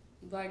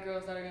Black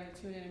girls that are going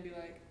to tune in and be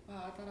like,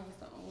 wow, I thought I was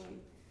the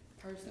only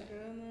person.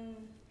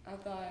 I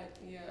thought,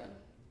 yeah.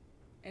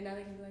 And now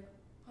they can be like,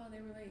 wow,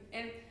 they relate.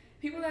 And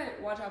people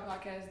that watch our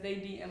podcast, they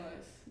DM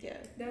us. Yeah.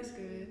 That's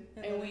good.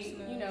 And we,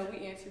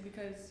 we answer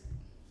because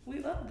we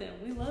love them.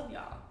 We love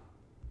y'all.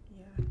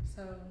 Yeah.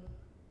 So,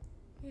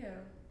 yeah.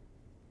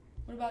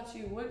 What about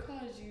you? What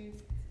caused you,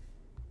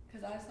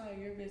 because I saw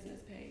your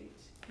business page.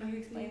 Can you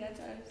explain that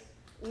to us?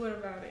 What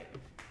about it?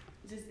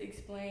 Just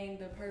explain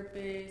the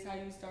purpose, how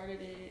you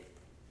started it.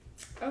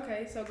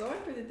 Okay, so going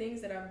through the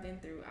things that I've been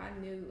through,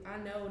 I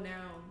know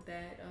now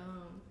that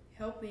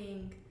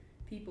helping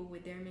people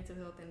with their mental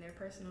health and their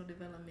personal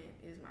development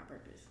is my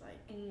purpose.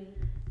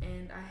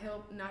 And I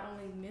help not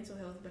only mental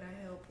health, but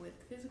I help with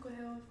physical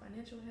health,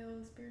 financial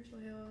health, spiritual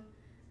health,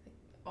 like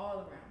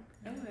all around.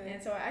 Okay.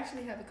 And so I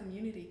actually have a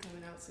community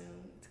coming out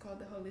soon. It's called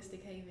the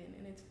Holistic Haven,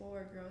 and it's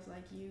for girls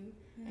like you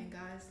and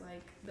guys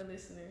like the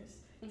listeners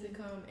to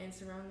come and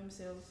surround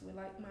themselves with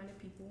like-minded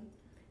people.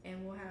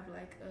 And we'll have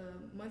like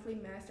a monthly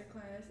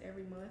masterclass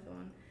every month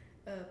on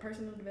a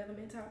personal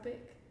development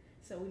topic.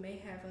 So we may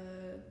have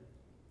a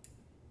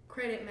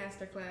credit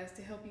masterclass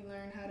to help you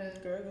learn how to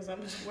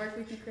work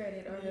with your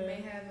credit, or we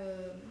may have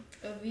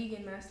a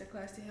vegan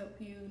masterclass to help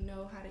you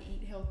know how to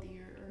eat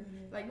healthier. Or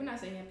like, we're not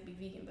saying you have to be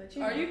vegan, but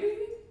Are you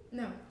vegan?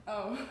 No.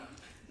 Oh.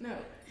 No.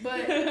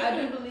 But I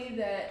do believe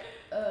that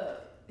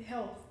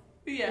health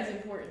is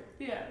important.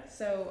 Yeah.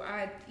 So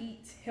I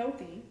eat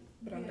healthy,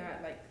 but I'm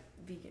not like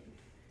vegan.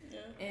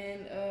 Yeah.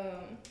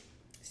 And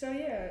so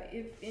yeah,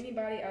 if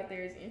anybody out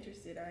there is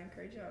interested, I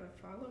encourage y'all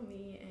to follow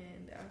me,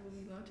 and I will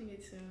be launching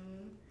it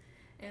soon.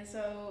 And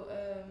so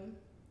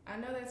I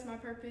know that's my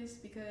purpose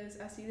because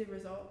I see the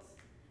results,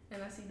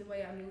 and I see the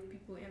way I move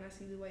people, and I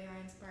see the way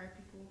I inspire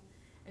people.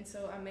 And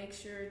so I make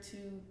sure to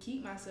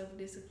keep myself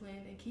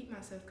disciplined and keep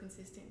myself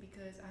consistent,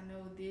 because I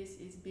know this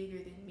is bigger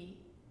than me.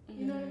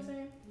 You know what I'm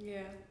saying?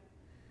 Yeah.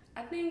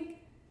 I think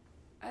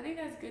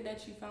that's good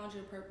that you found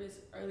your purpose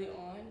early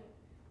on,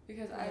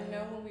 because I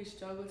know when we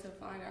struggle to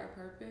find our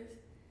purpose,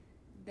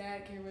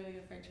 that can really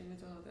affect your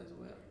mental health as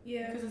well.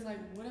 Yeah. Because it's like,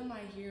 what am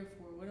I here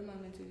for? What am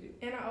I meant to do?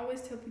 And I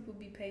always tell people,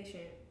 be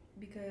patient,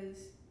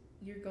 because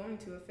you're going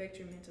to affect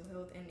your mental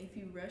health, and if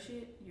you rush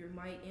it, you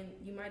might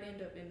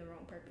end up in the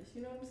wrong purpose.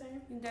 You know what I'm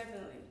saying?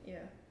 Definitely.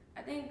 Yeah.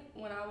 I think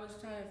when I was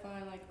trying to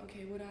find like,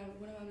 okay, what am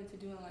I meant to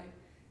do in life,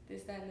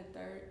 this, that, and the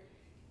third,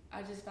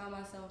 I just found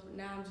myself,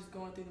 now I'm just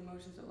going through the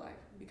motions of life,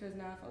 because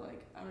now I feel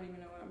like I don't even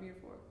know what I'm here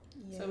for.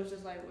 Yeah. So it's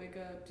just like, wake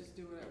up, just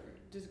do whatever,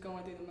 just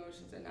going through the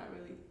motions and not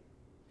really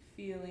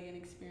feeling and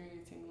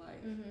experiencing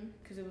life.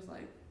 Because it was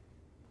like,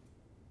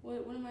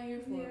 what am I here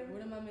for? Yeah.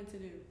 What am I meant to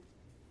do?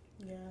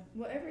 Yeah.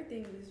 Well,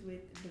 everything is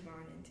with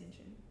divine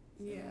intention.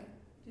 So yeah.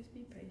 Just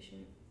be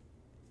patient.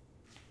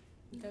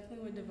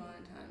 Definitely with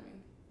divine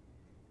timing.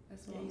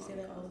 That's what you say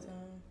that all the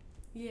time.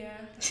 Yeah.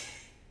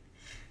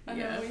 I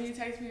know when you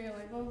text me, you're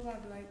like, blah, blah, blah,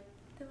 I'll be like,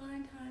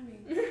 divine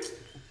timing.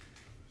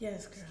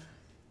 Yes, girl.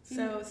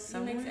 So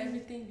he makes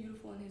everything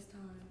beautiful in his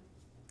time.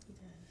 He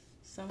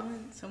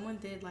does. Someone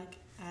did like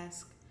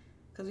ask,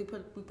 because we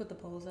put the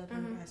polls up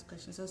and we asked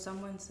questions. So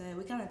someone said,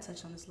 we kind of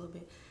touched on this a little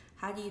bit.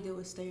 How do you deal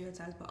with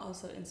stereotypes, but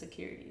also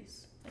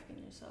insecurities, like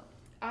in yourself?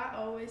 I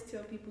always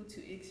tell people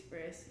to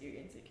express your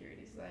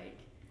insecurities. Like,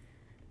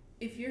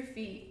 if your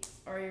feet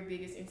are your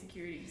biggest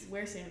insecurities,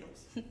 wear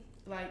sandals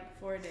like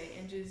for a day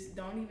and just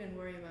don't even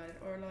worry about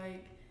it. Or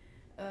like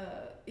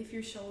if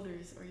your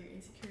shoulders are your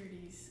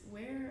insecurities,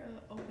 wear an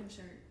open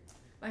shirt.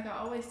 Like I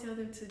always tell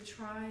them to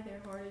try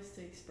their hardest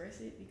to express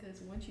it,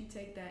 because once you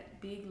take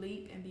that big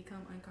leap and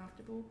become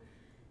uncomfortable,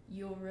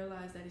 you'll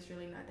realize that it's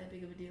really not that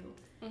big of a deal.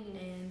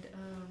 And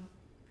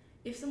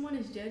if someone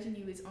is judging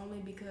you, it's only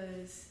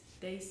because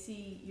they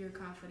see your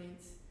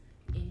confidence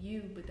in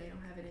you, but they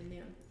don't have it in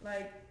them.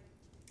 Like,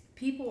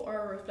 people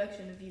are a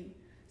reflection of you.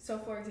 So,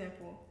 for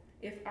example,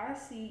 if I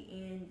see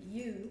in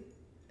you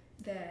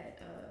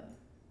that,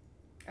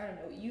 I don't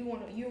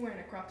know, you're wearing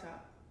a crop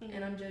top,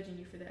 and I'm judging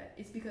you for that,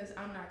 it's because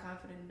I'm not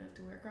confident enough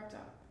to wear a crop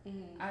top.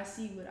 I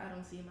see what I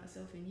don't see in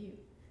myself in you.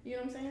 You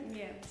know what I'm saying?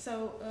 Yeah.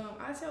 So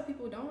I tell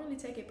people, don't really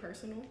take it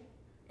personal,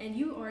 and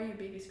you are your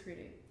biggest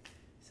critic.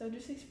 So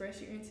just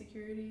express your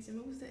insecurities. And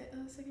what was the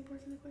second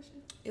part of the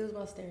question? It was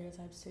about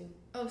stereotypes too.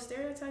 Oh,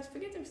 stereotypes.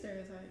 Forget them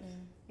stereotypes.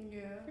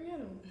 Yeah. Forget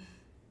them.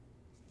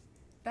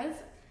 That's.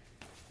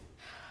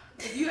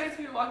 If you ask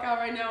me to walk out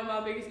right now with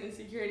my biggest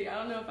insecurity, I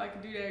don't know if I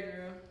could do that,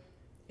 girl.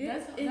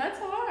 That's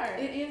hard.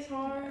 It is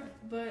hard,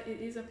 but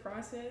it is a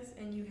process,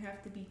 and you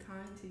have to be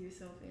kind to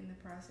yourself in the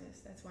process.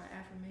 That's why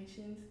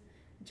affirmations,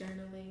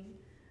 journaling,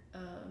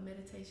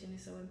 meditation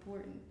is so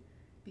important,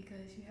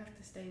 because you have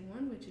to stay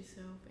one with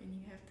yourself, and you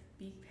have to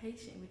be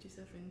patient with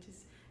yourself, and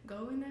just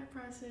go in that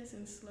process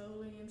and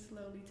slowly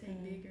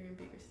take bigger and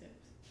bigger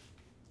steps.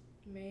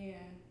 Man.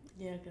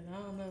 Yeah, because I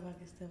don't know if I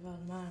can step out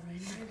of mine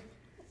right now.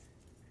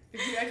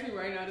 If you ask me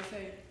right now to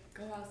say,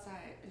 go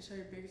outside and show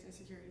your biggest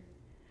insecurity,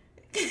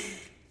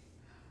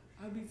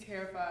 I'd be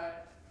terrified.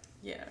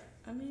 Yeah.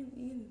 I mean,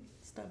 you can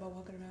start by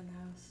walking around the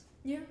house.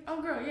 Yeah.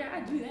 Oh, girl, yeah,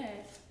 I do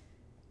that.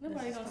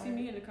 Nobody's That's gonna see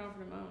me in the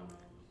comfort of my own home.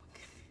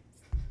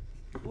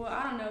 Well,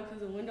 I don't know,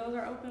 because the windows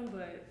are open,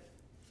 but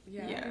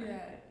yeah, I do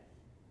that.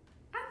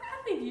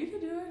 I think you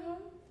could do it, huh?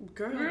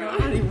 Girl, I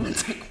don't even want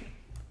to.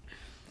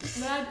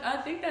 But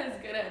I think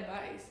that's good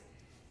advice.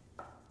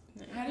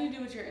 Yeah. How do you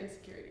deal with your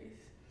insecurities?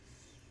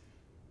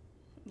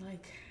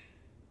 Like,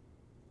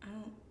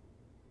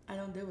 I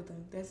don't deal with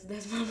them.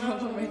 That's my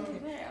problem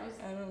right there.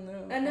 I don't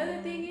know.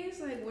 Another thing is,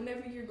 like,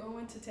 whenever you're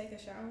going to take a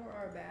shower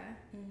or a bath,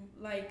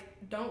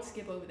 like, don't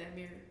skip over that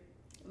mirror.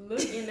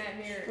 Look in that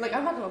mirror. Like,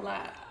 I'm not gonna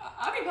lie.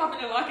 I'll be popping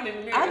and locking in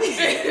the mirror.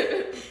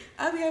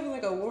 I'll be having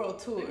like a world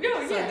tour.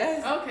 No, so yeah.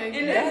 That's, okay.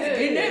 In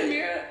that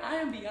mirror, I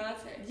am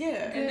Beyonce.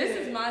 Yeah. And this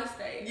is my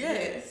stage.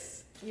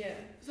 Yes. Yeah.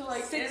 So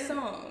like 6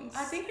 songs.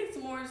 I think it's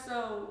more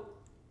so,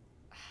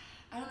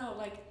 I don't know,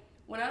 like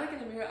when I look in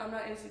the mirror, I'm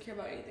not insecure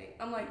about anything.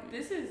 I'm like,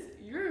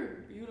 you're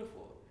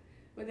beautiful.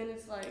 But then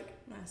it's like,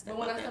 but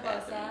when I step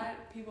outside,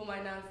 people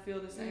might not feel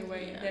the same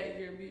way that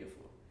you're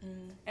beautiful.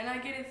 And I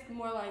get it's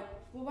more like,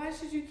 well, why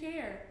should you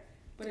care?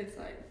 But it's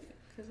like,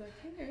 because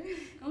I care.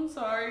 I'm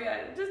sorry,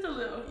 just a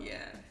little.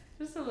 Yeah.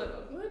 Just a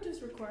little. Well, it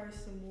just requires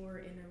some more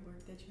inner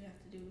work that you have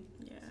to do.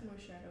 Yeah. Some more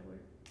shadow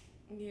work.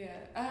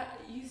 Yeah.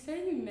 You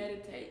say you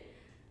meditate.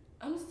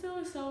 I'm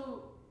still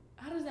so.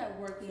 How does that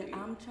work for you?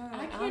 I'm trying.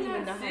 I don't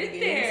even know how to sit get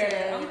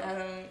there. into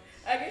it.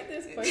 I get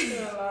this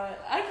question a lot.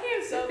 I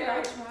can't sit there. I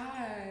like,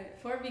 tried.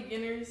 For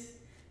beginners,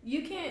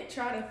 you can't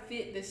try to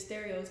fit the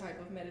stereotype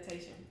of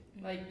meditation.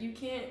 Like, you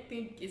can't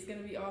think it's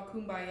gonna be all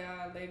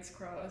kumbaya, legs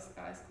crossed,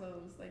 eyes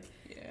closed. Like,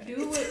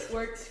 do what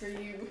works for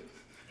you.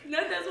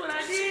 That's what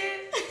I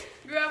did.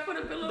 Girl, I put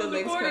a pillow in the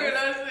legs corner and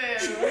I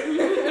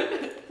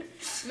said.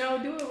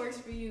 No, do what works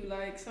for you.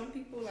 Like, some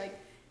people, like,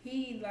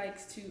 he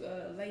likes to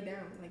lay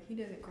down. Like, he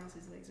doesn't cross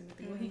his legs or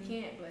anything. Well, he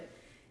can't, but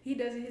he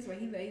does it his way.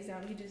 He lays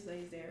down. He just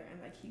lays there,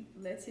 and like he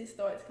lets his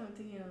thoughts come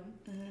to him.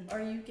 Or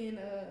you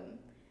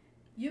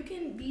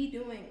can be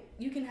doing.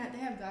 You can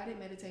have guided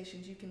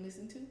meditations you can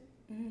listen to.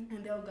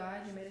 And they'll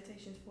guide your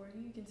meditations for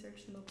you. You can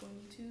search them up on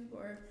YouTube,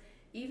 or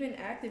even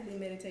actively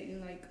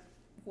meditating, like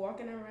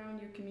walking around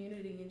your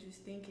community and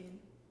just thinking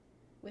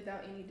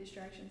without any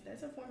distractions.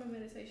 That's a form of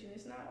meditation.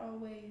 It's not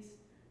always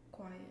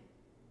quiet,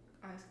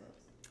 eyes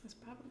closed. That's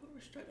probably what we're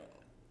struggling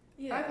with.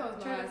 Yeah, I close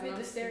my trying eyes to fit and the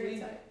I'm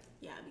stereotype.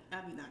 Yeah,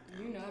 I'd be knocked out.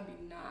 You know, I'd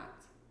be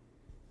knocked.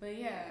 But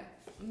yeah,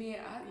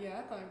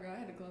 I thought, girl, I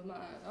had to close my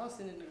eyes. I was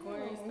sitting in the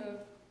corner and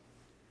stuff.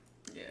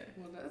 Yeah,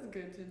 well, that's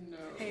good to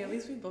know. Hey, at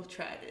least we both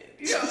tried it.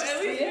 Yo,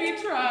 at least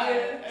we tried.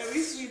 Yeah. At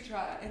least we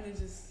tried. And it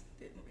just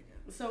didn't work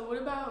out. So what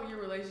about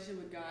your relationship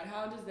with God?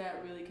 How does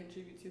that really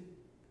contribute to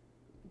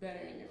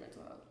bettering your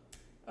mental health?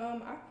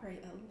 I pray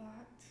a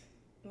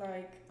lot.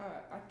 Like,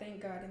 I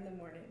thank God in the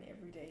morning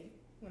every day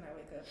when I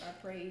wake up. I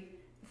pray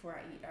before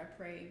I eat. I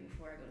pray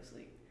before I go to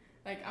sleep.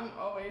 Like, I'm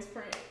always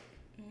praying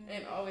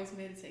and always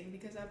meditating,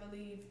 because I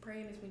believe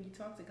praying is when you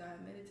talk to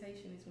God.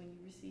 Meditation is when you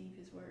receive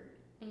His word.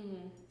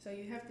 So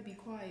you have to be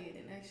quiet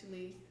and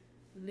actually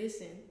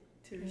listen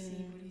to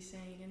receive what He's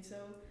saying. And so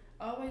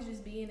always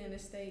just being in a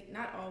state,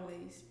 not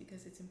always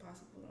because it's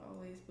impossible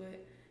always,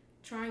 but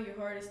trying your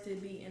hardest to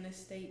be in a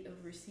state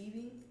of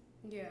receiving.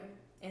 Yeah.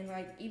 And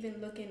like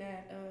even looking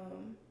at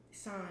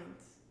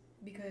signs,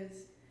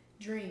 because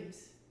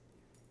dreams,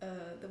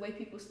 the way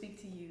people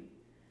speak to you,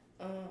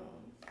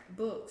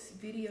 books,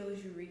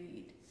 videos you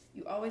read,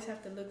 you always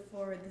have to look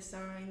for the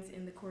signs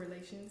and the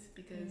correlations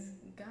because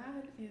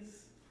God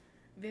is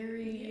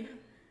very,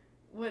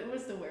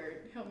 what's the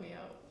word? Help me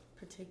out.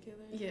 Particular?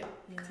 Yeah,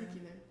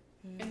 particular.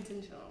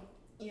 Intentional.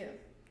 Yeah.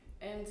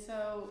 And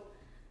so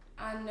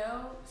I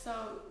know,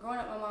 so growing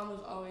up, my mom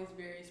was always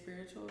very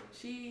spiritual.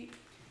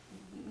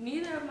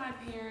 Neither of my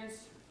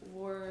parents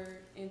were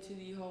into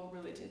the whole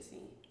religion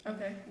scene.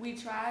 Okay. We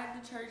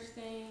tried the church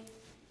thing,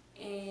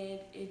 and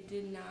it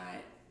didn't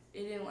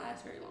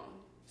last very long.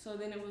 So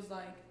then it was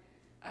like,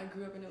 I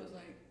grew up and it was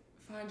like,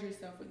 find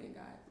yourself within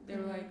God. They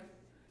were like,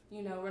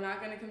 we're not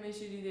going to convince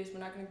you to do this, we're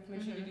not going to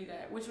convince you to do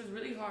that, which was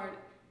really hard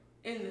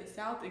in the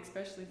South,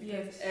 especially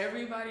because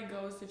everybody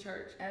goes to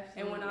church.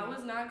 Absolutely. And when I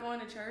was not going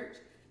to church,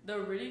 the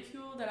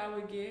ridicule that I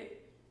would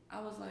get,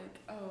 I was like,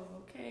 oh,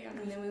 okay.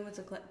 And then we went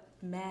to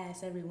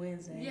mass every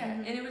Wednesday. Yeah,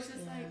 and it was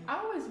just like, I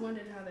always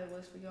wondered how that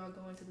was for y'all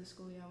going to the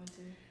school y'all went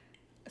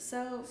to.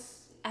 So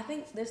I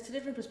think there's two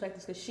different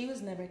perspectives because she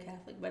was never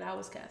Catholic, but I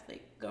was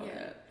Catholic growing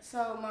up.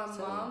 So my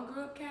mom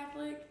grew up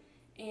Catholic,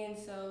 and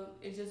so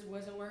it just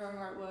wasn't where her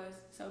heart was.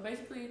 So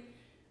basically,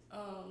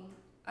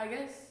 I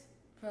guess,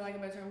 for lack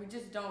of a better term, we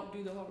just don't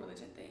do the whole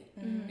religion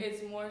thing.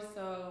 It's more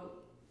so,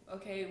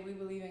 okay, we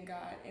believe in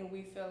God, and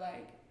we feel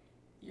like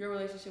your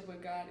relationship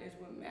with God is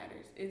what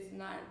matters. It's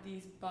not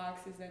these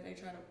boxes that they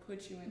try to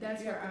put you in.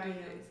 That's where I am.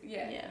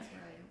 Yeah. That's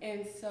where I am.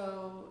 And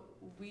so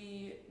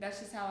that's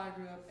just how I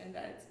grew up, and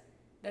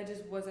that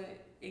just wasn't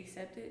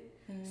accepted.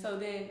 So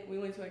then we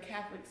went to a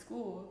Catholic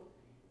school,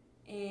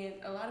 and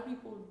a lot of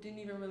people didn't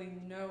even really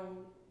know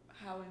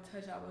how in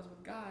touch I was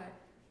with God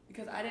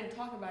because I didn't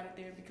talk about it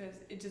there because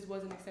it just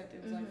wasn't accepted.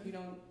 It was like, you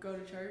don't go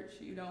to church,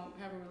 you don't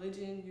have a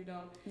religion, you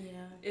don't.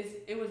 Yeah.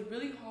 It was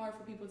really hard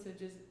for people to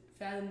just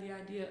fathom the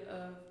idea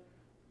of,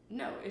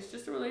 no, it's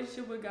just a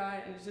relationship with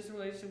God and it's just a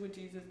relationship with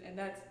Jesus and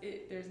that's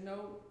it. There's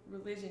no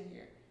religion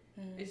here.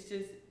 It's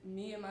just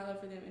me and my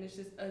love for them, and it's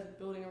just us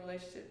building a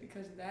relationship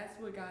because that's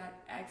what God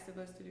asked of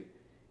us to do.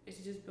 Is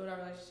to just build our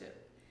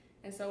relationship.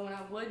 And so when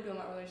I would build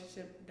my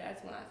relationship,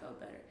 that's when I felt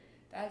better.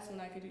 That's when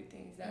I could do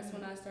things. That's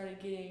when I started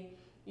getting,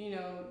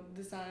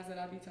 the signs that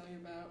I be telling you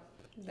about.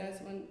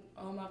 That's when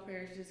all my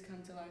prayers just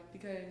come to life.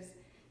 Because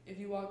if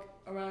you walk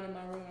around in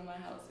my room in my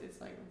house, it's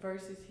like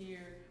verses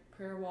here,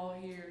 prayer wall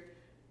here,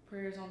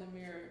 prayers on the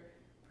mirror,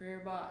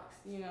 prayer box,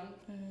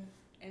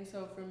 And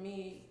so for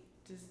me,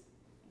 just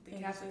the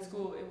Catholic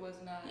school, it was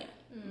not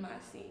my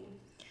scene.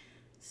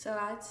 So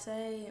I'd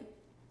say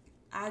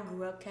I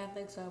grew up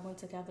Catholic, so I went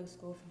to Catholic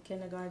school from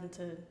kindergarten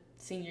to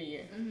senior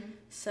year.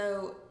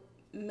 So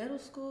middle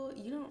school,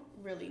 you don't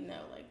really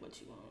know like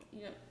what you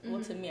want.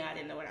 Well, to me, I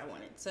didn't know what I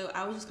wanted. So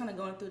I was just kind of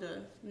going through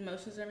the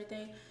motions and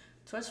everything.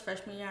 Towards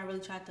freshman year, I really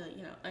tried to,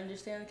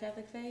 understand the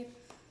Catholic faith.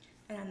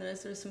 And I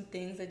noticed there were some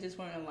things that just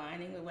weren't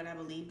aligning with what I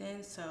believed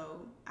in.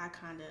 So I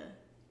kind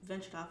of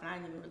ventured off, and I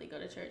didn't even really go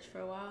to church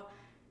for a while.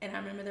 And I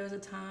remember there was a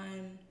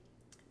time,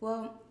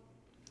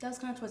 that was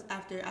kind of towards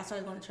after I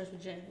started going to church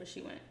with Jen, where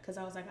she went. Because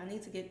I was like, I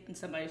need to get in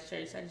somebody's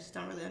church. I just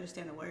don't really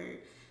understand the word.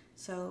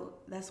 So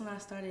that's when I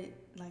started,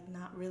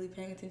 not really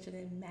paying attention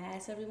in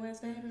mass every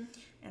Wednesday.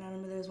 And I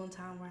remember there was one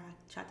time where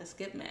I tried to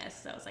skip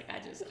mass. So I was like,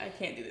 I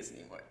can't do this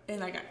anymore.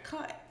 And I got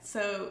caught.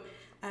 So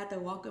I had to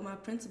walk with my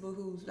principal,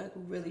 who's,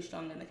 really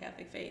strong in the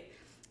Catholic faith,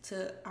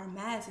 to our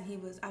mass.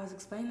 And I was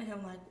explaining to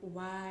him,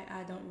 why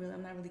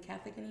I'm not really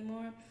Catholic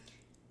anymore.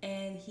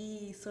 And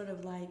he sort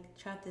of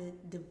tried to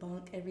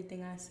debunk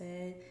everything I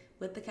said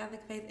with the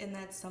Catholic faith, and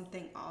that's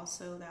something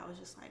also that I was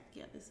just like,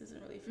 yeah, this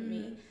isn't really for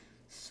me.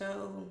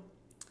 So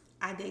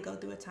I did go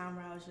through a time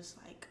where I was just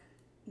like,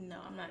 no,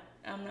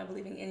 I'm not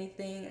believing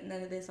anything,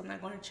 none of this. I'm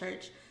not going to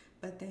church.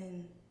 But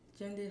then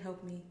Jen did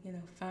help me,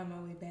 find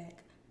my way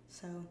back.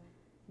 So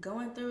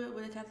going through it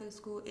with a Catholic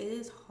school, it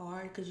is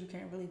hard because you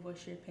can't really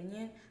voice your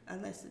opinion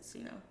unless it's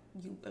you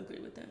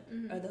agree with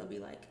them, or they'll be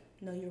like,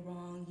 no, you're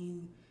wrong.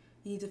 You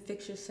need to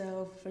fix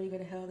yourself before you go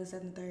to hell, this,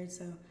 that, and the third.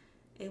 So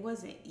it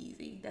wasn't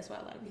easy. That's why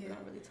a lot of people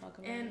don't really talk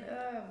about it.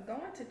 And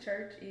going to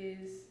church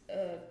is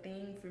a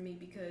thing for me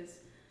because,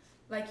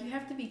 you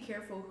have to be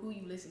careful who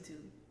you listen to.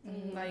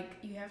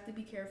 You have to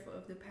be careful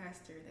of the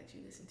pastor that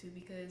you listen to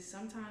because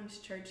sometimes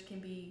church can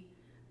be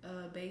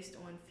based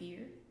on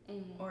fear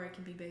or it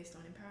can be based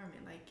on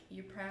empowerment.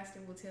 Your pastor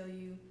will tell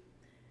you,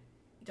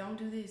 don't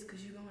do this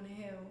because you're going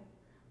to hell.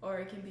 Or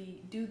it can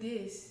be, do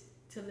this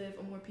to live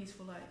a more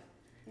peaceful life.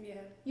 Yeah.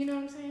 You know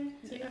what I'm saying?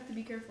 So you have to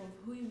be careful of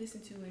who you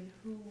listen to and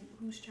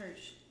whose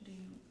church do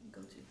you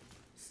go to.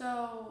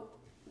 So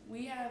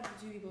we have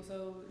two people.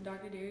 So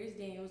Dr. Darius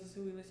Daniels is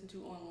who we listen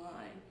to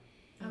online.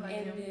 I like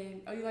him.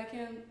 Then, oh, you like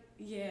him?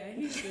 Yeah,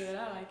 he's good.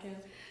 I like him.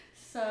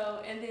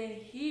 So, and then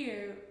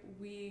here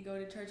we go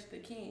to Church of the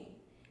King.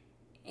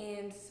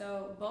 And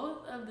so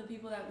both of the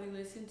people that we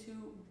listen to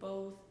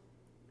both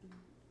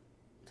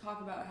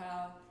talk about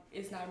how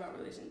it's not about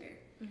religion there.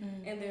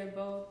 And they're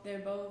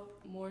both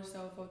more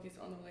so focused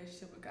on the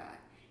relationship with God,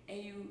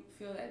 and you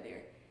feel that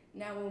there.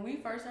 Now, when we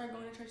first started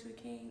going to Church of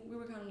the King, we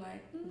were kind of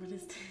like, what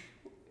is that?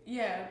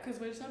 Yeah, because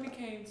when Shelby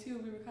came too,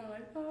 we were kind of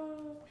like,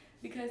 oh,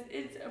 because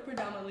it's a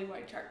predominantly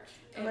white church.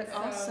 But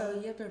also,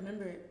 you have to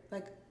remember,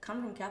 like,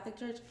 coming from Catholic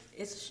church,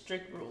 it's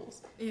strict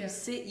rules. Yeah. You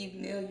sit, you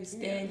kneel, you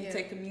stand, you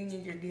take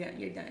communion,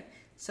 you're done.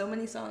 So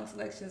many song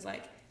selections,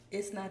 like,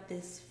 it's not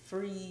this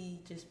free,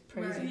 just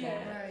praising God.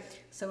 Right.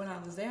 So when I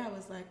was there, I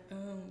was like,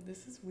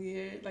 this is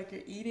weird. Like,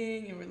 you're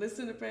eating and we're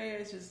listening to prayer.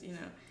 It's just,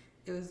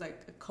 it was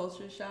like a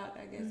culture shock,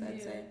 I guess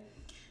I'd say.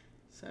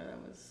 So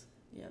that was.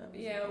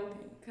 Yeah,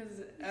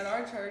 because at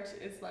our church,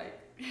 it's like,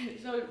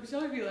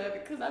 she'll be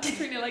laughing, because I've been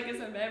treating it like it's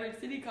a Maverick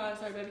City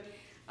concert, baby.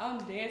 I'm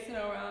dancing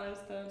around and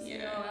stuff,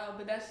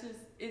 but that's just,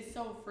 it's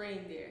so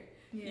freeing there.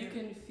 Yeah. You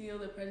can feel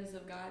the presence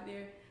of God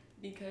there,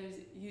 because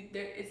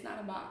it's not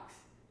a box.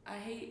 I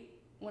hate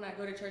when I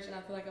go to church and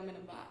I feel like I'm in a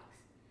box,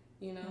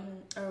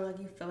 Or like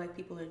you feel like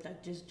people are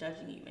like just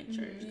judging you in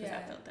church, because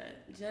I felt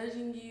that.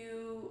 Judging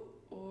you,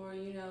 or,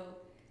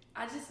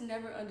 I just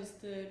never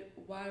understood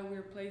why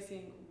we're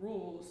placing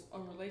rules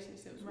on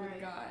relationships with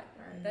God.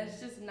 Right.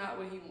 That's just not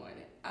what he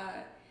wanted.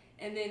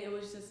 And then it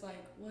was just like,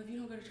 well, if you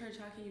don't go to church,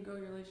 how can you grow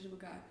your relationship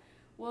with God?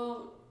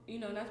 Well,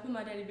 not to put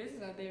my daddy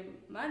business out there,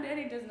 my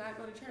daddy does not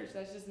go to church.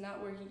 That's just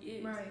not where he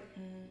is. Right.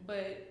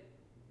 But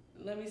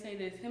let me say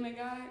this, him and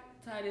God,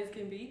 tight as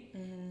can be,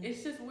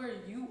 it's just where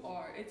you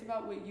are. It's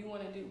about what you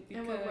want to do.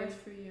 And what works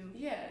for you.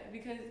 Yeah,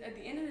 because at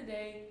the end of the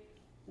day,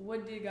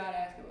 what did God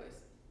ask of us?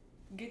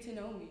 Get to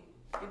know me.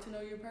 Get to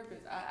know your purpose.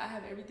 I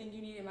have everything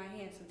you need in my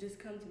hands, so just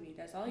come to me.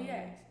 That's all he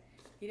asked.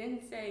 He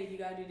didn't say you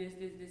gotta do this,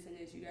 this, this, and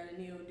this. You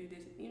gotta kneel and do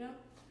this,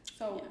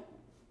 So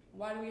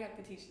why do we have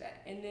to teach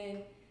that? And then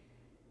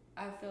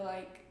I feel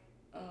like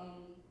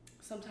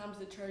sometimes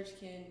the church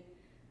can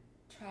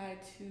try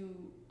to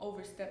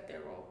overstep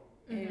their role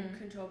and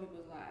control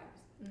people's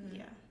lives.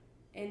 Yeah.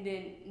 And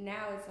then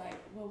now it's like,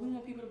 well, we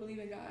want people to believe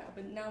in God,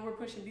 but now we're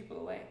pushing people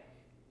away.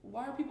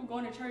 Why are people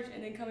going to church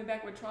and then coming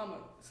back with trauma?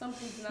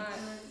 Something's not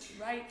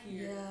right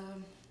here.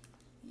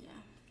 Yeah.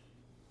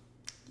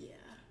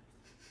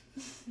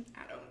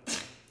 I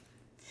don't.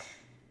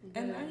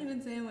 And I'm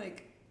even saying,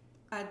 like,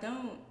 I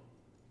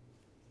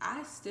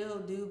still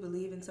do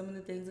believe in some of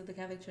the things that the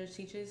Catholic Church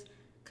teaches,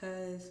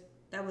 because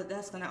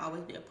that's going to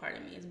always be a part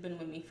of me. It's been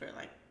with me for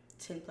like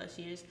 10 plus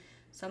years.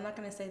 So I'm not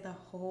going to say the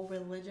whole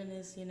religion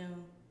is,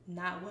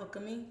 not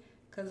welcoming,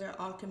 because there are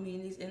all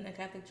communities in the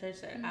Catholic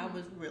Church that I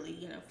was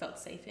really, felt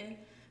safe in.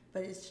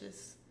 But it's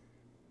just,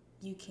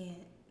 you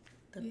can't,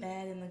 the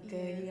bad and the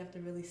good, you have to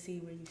really see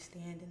where you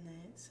stand in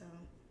that, so.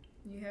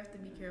 You have to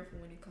be careful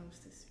when it comes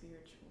to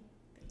spiritual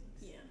things.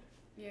 Yeah.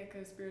 Yeah,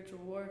 because spiritual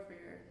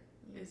warfare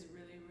is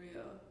really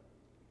real.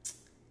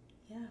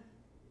 Yeah.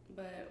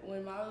 But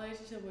when my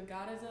relationship with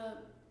God is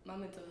up, my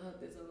mental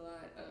health is a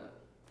lot up.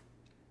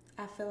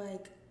 I feel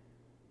like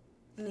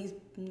in these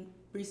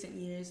recent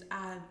years,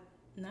 I've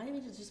not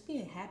even just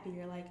being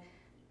happier. Like,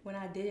 when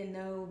I didn't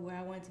know where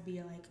I wanted to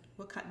be, like,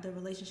 the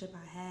relationship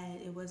I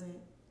had, it wasn't,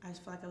 I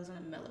just felt like I was in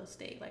a mellow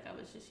state. Like, I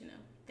was just,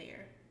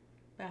 there.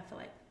 But I feel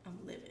like I'm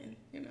living,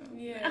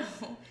 Yeah.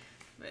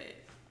 But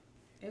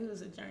it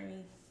was a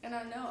journey. And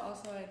I know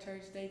also at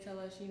church, they tell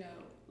us,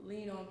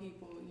 lean on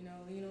people,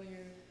 lean on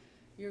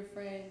your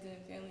friends and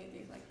family and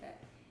things like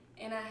that.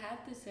 And I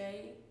have to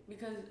say,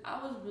 because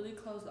I was really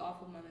closed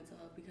off with my mental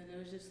health, because it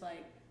was just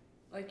like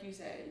you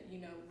said,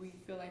 we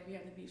feel like we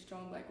have to be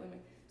strong Black women.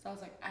 So I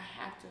was like, I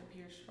have to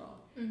appear strong.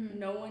 Mm-hmm.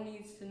 No one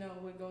needs to know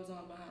what goes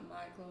on behind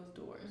my closed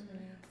doors.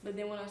 Mm-hmm. But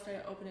then when I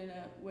started opening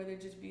up, whether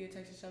it just be a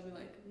text, she'll be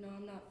like, no,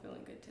 I'm not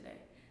feeling good today.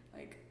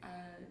 Like, I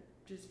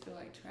just feel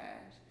like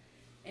trash.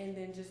 And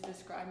then just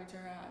describing to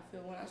her how I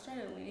feel. When I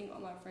started leaning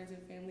on my friends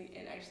and family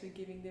and actually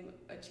giving them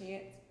a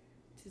chance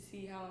to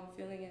see how I'm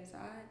feeling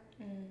inside,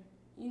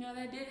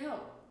 that did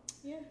help.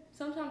 Yeah.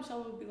 Sometimes she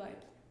would be like,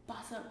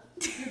 boss up.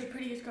 You're the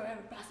prettiest girl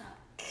ever, boss up.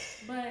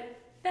 But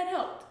that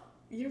helped.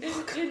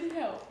 It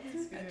helped.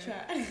 I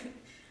tried.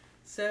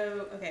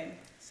 So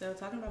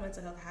talking about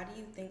mental health, how do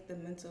you think the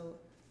mental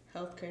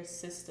health care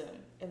system,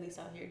 at least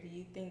out here, how do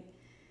you think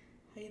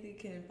it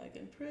can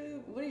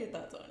improve? What are your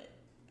thoughts on it?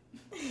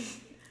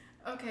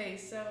 Okay,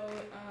 so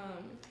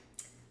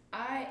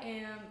I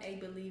am a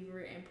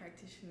believer and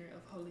practitioner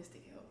of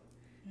holistic health.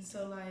 Mm-hmm.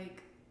 So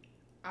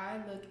I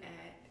look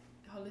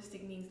at,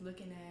 holistic means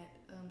looking at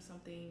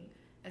something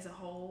as a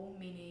whole,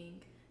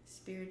 meaning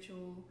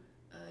spiritual,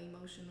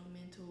 emotional,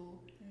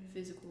 mental,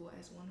 physical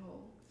as one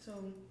whole.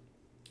 So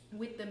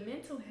with the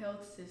mental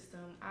health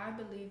system, I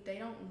believe they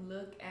don't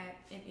look at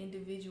an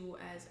individual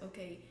as,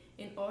 okay,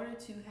 in order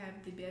to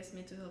have the best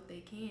mental health they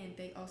can,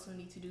 they also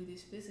need to do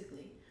this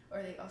physically,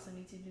 or they also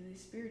need to do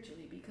this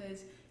spiritually,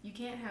 because you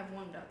can't have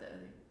one without the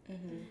other.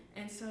 Mm-hmm.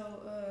 And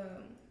so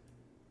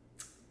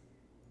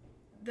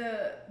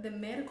the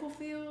medical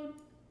field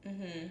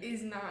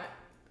is not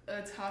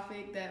a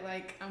topic that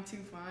I'm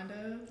too fond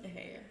of.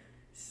 Yeah.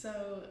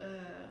 So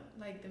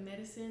the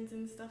medicines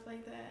and stuff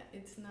like that,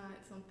 it's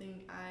not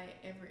something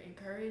I ever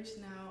encourage.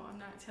 Now, I'm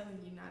not telling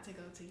you not to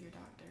go to your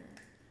doctor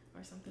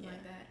or something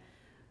like that,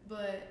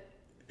 but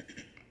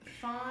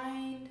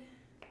find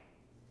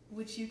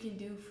what you can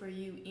do for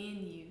you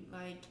in you.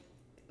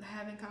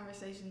 having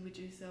conversations with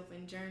yourself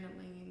and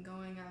journaling and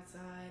going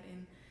outside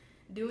and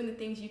doing the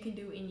things you can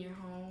do in your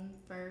home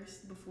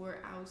first before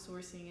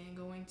outsourcing and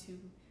going to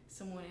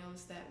someone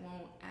else that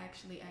won't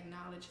actually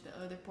acknowledge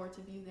the other parts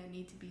of you that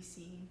need to be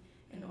seen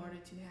in order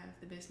to have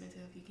the best mental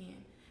health you can.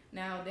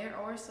 Now, there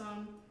are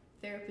some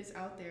therapists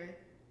out there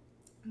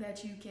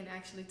that you can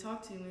actually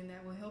talk to and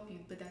that will help you,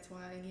 but that's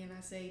why, again,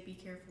 I say be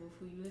careful of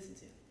who you listen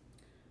to.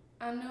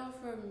 I know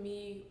for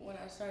me, when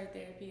I started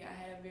therapy, I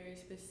had a very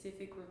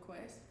specific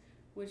request,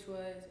 which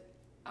was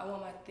I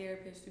want my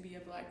therapist to be a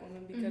Black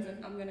woman, because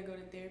if I'm going to go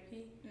to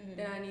therapy,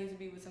 then I need to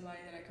be with somebody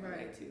that I can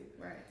relate to.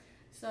 Right.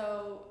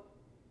 So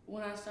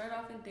when I started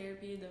off in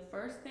therapy, the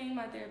first thing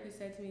my therapist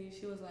said to me,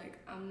 she was like,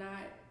 I'm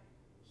not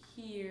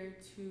here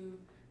to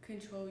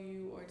control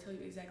you or tell you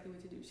exactly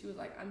what to do. She was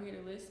like, I'm here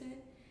to listen,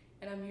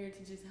 and I'm here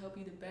to just help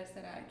you the best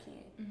that I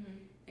can.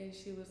 And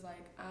she was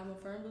like, I'm a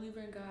firm believer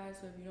in God,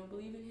 so if you don't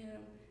believe in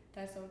him,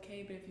 that's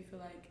okay, but if you feel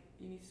like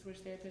you need to switch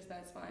therapists,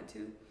 that's fine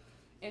too.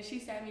 And she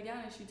sat me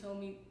down and she told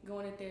me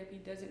going to therapy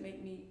doesn't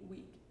make me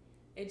weak.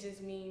 It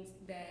just means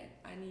that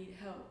I need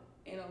help.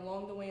 And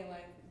along the way in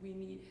life, we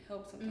need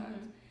help sometimes.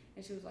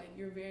 And she was like,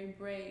 you're very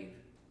brave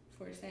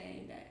for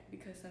saying that,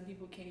 because some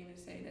people can't even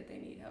say that they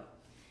need help.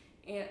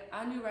 And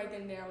I knew right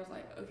then and there, I was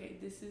like, okay,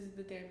 this is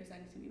the therapist I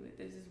need to be with.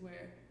 This is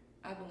where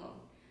I belong.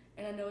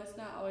 And I know it's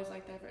not always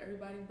like that for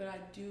everybody, but I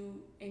do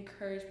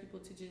encourage people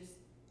to just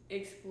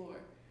explore.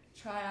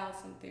 Try out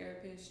some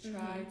therapists.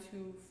 Try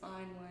to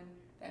find one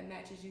that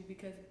matches you,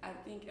 because I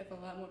think if a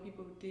lot more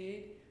people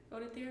did go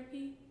to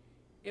therapy,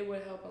 it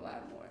would help a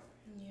lot more.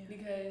 Yeah.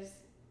 Because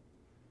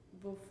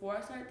before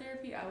I started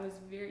therapy, I was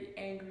very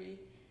angry,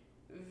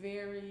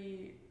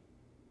 very,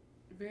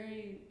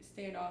 very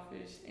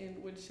standoffish,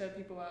 and would shut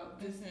people out.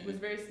 Just was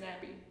very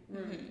snappy,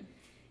 rude.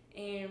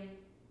 And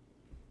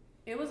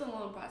it was a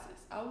long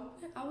process. I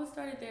was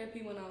started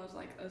therapy when I was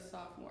like a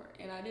sophomore,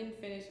 and I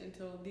didn't finish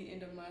until the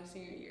end of my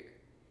senior year.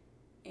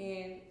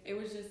 And I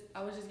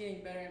was just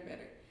getting better and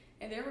better.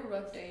 And there were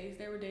rough days.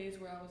 There were days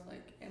where I was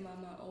like, am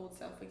I my old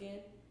self again?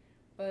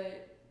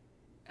 But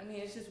I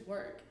mean, it's just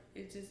work.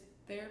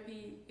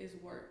 Therapy is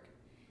work.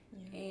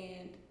 Yeah.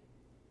 And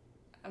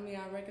I mean,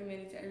 I recommend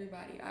it to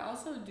everybody. I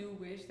also do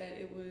wish that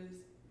it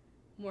was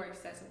more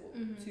accessible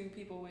to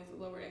people with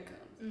lower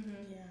incomes.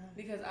 Yeah.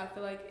 Because I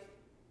feel like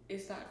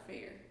it's not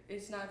fair.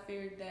 It's not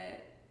fair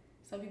that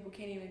some people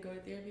can't even go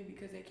to therapy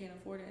because they can't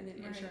afford it, and then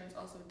insurance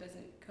also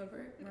doesn't cover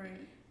it.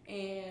 Right.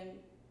 And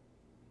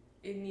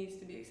it needs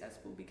to be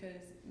accessible,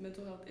 because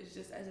mental health is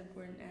just as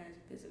important as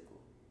physical.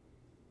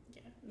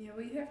 Yeah,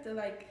 well, you have to,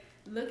 like,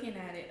 looking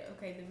at it,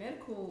 okay, the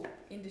medical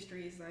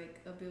industry is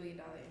like $1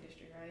 billion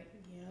industry, right?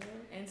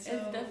 Yeah. And so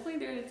it's definitely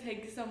there to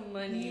take some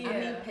money. Yeah. I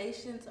mean,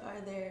 patients are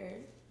there,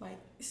 like,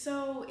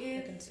 so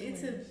if it's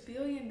 $1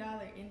 billion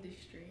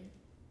industry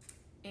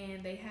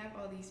and they have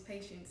all these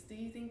patients, do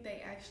you think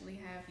they actually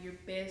have your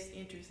best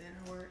interest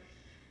at heart?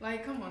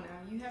 Like, come on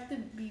now, you have to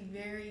be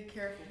very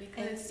careful,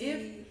 because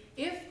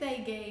if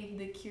they gave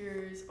the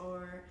cures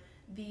or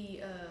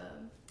the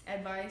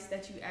advice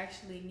that you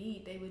actually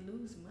need, they would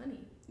lose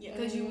money. Yeah.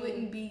 Because you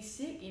wouldn't be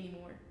sick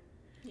anymore.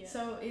 Yeah.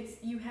 So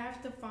you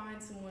have to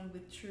find someone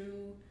with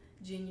true,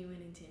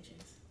 genuine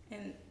intentions.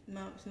 And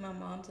my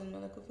mom's in the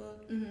medical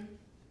field.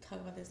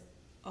 Talk about this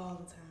all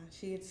the time.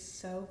 She gets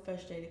so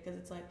frustrated because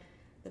it's like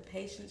the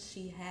patients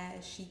she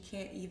has, she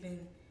can't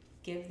even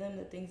give them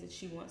the things that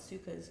she wants to,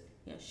 because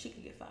she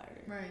could get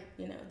fired. Right.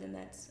 Then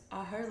that's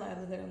her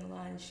livelihood on the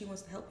line, and she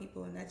wants to help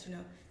people, and that's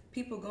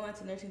people go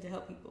into nursing to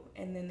help people,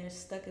 and then they're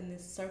stuck in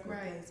this circle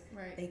because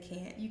they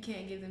can't. You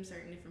can't give them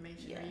certain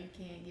information, or you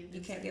can't give them.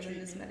 You can't give them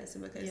this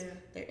medicine because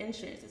their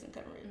insurance doesn't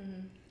cover it.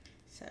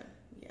 So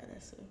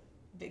that's a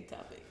big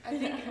topic. I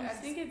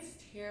think it's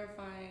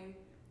terrifying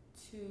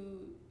to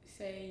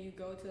say you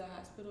go to the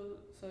hospital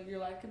so your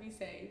life could be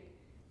saved,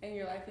 and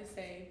your life is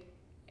saved,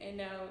 and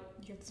now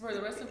for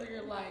the rest of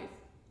your life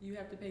you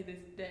have to pay this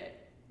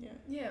debt.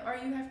 Yeah, or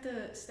you have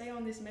to stay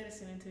on this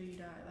medicine until you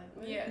die. Like,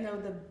 what? Yeah. No,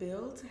 the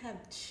bill to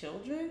have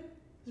children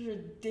is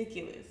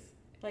ridiculous.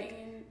 Like,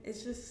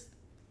 it's just,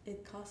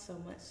 it costs so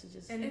much to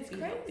just. And it's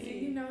crazy. Healthy.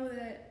 You know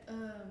that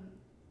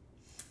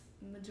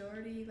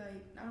majority, like,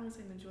 I don't want to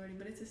say majority,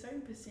 but it's a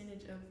certain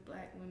percentage of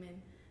Black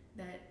women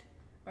that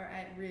are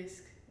at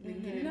risk when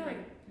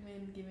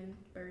giving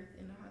birth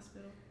in the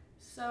hospital.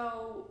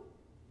 So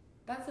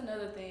that's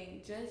another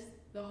thing. Just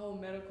the whole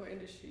medical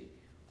industry.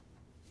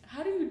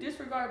 How do you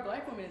disregard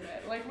Black women in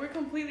that? Like, we're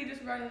completely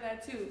disregarding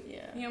that too.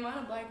 Yeah. The amount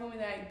of Black women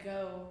that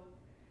go,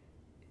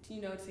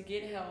 to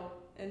get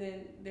help, and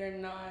then they're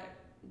not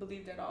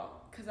believed at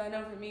all. Because I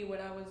know for me,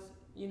 when I was,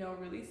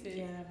 released,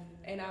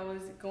 and I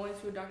was going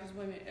to a doctor's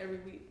appointment every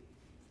week,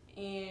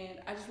 and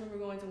I just remember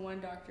going to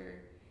one doctor,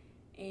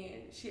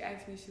 and she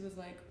asked me, she was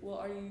like, well,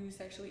 are you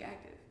sexually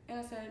active? And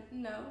I said,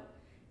 no.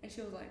 And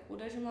she was like, well,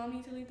 does your mom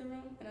need to leave the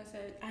room? And I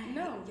said,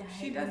 no,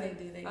 she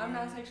doesn't. I'm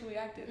not sexually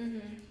active.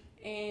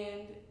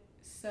 And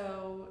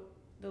so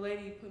the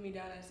lady put me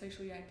down as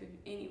sexually active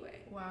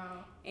anyway.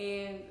 Wow.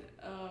 And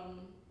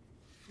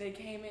they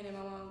came in and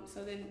my mom,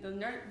 so then the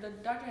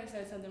doctor had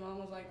said something. Mom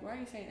was like, why are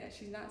you saying that?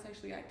 She's not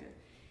sexually active.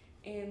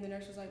 And the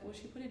nurse was like, well,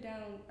 she put it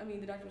down.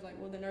 The doctor was like,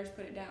 well, the nurse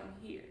put it down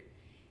here.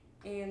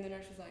 And the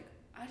nurse was like,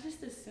 I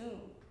just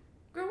assumed.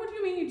 Girl, what do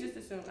you mean you just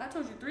assumed? I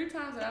told you 3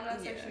 times that I'm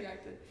not sexually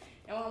active.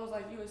 And my mom was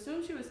like, you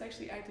assumed she was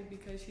sexually active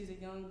because she's a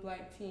young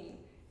black teen.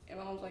 And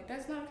my mom was like,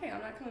 that's not okay.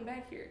 I'm not coming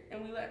back here.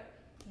 And we left.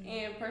 Mm-hmm.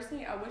 And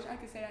personally, I wish I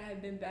could say I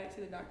had been back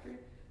to the doctor,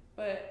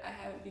 but I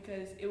haven't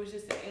because it was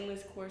just an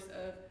endless course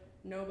of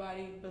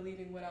nobody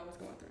believing what I was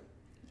going through.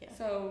 Yeah.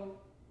 So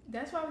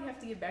that's why we have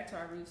to get back to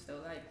our roots, though.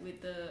 Like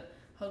with the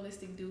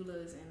holistic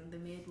doulas and the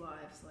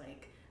midwives,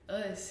 like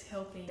us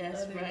helping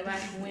other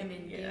black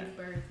women give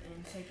birth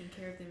and taking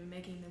care of them and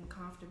making them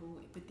comfortable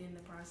within the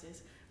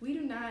process. We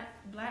do not,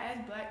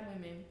 as black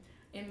women,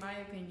 in my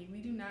opinion, we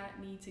do not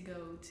need to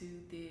go to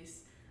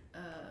this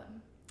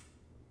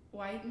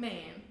white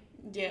man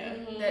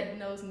that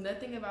knows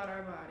nothing about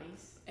our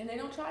bodies. And they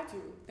don't try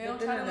to. They don't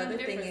try to learn the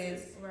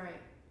differences. Right.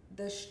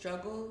 The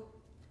struggle,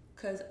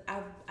 because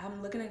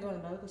I'm looking at going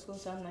to medical school,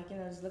 so I'm like,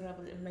 just looking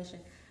up the information.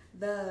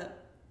 The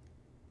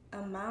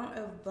amount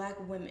of black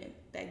women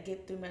that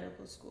get through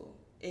medical school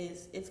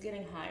it's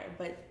getting higher,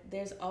 but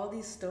there's all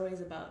these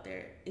stories about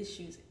their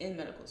issues in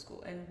medical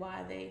school and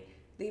why they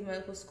leave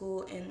medical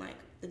school and like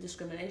the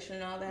discrimination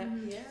and all that.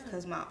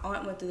 Because my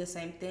aunt went through the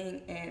same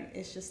thing, and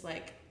it's just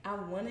like I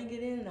want to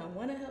get in and I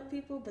want to help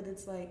people, but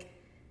it's like,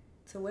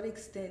 to what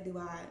extent do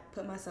I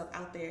put myself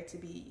out there to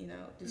be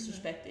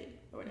disrespected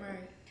or whatever?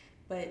 Right.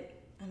 But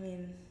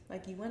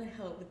like you want to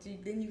help, but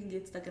then you can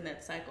get stuck in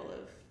that cycle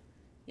of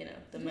the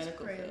just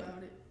medical pray field.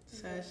 About it.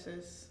 So it's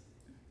just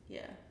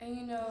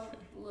And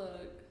look,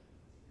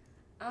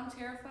 I'm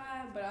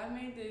terrified, but I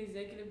made the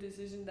executive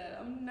decision that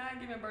I'm not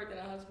giving birth in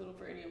a hospital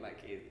for any of my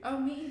kids. Oh,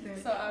 me either.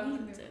 So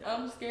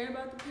I'm scared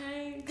about the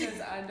pain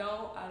because I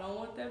don't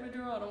want the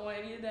epidural. I don't want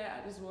any of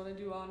that. I just want to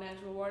do all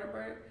natural water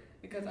birth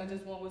because I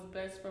just want what's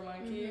best for my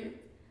kids.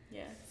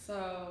 Yeah.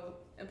 So,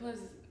 and plus,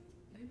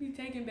 they be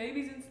taking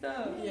babies and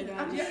stuff.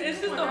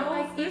 It's just the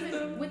whole system.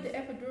 Even with the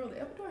epidural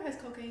has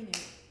cocaine in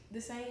it.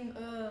 The same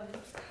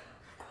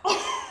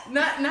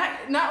not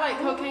like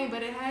cocaine,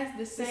 but it has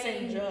the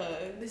same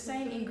drug, the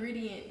same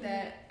ingredient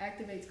that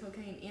activates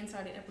cocaine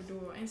inside the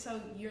epidural, and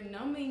so you're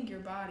numbing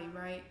your body,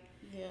 right?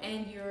 Yeah.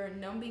 And you're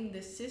numbing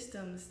the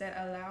systems that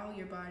allow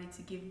your body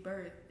to give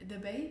birth. The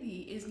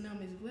baby is numb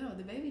as well.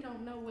 The baby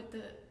don't know what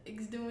the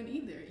it's doing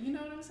either. You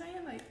know what I'm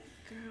saying? Like,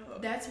 girl,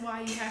 that's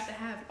why you have to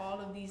have all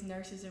of these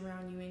nurses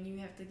around you, and you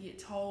have to get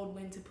told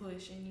when to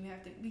push, and you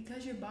have to,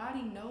 because your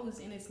body knows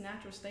in its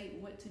natural state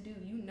what to do.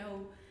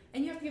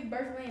 And you have to give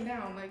birth laying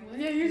down. Like, what?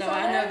 Yeah,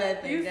 I know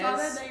that thing. You saw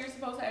that you're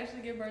supposed to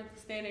actually give birth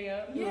standing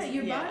up. Yeah,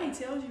 your body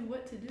tells you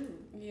what to do.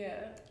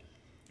 Yeah.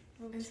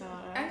 So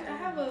I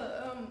have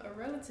a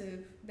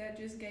relative that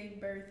just gave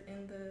birth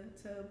in the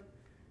tub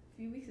a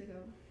few weeks ago,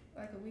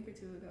 like a week or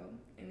 2 ago,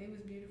 and it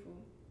was beautiful.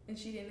 And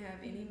she didn't have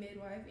any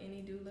midwife,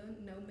 any doula,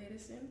 no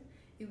medicine.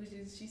 It was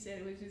just, she said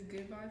it was just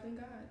good vibes and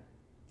God.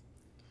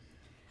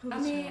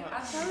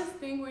 I saw this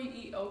thing where you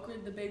eat okra,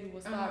 the baby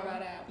will slide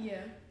right out.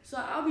 Yeah. So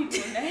I'll be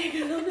doing that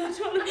because I'm not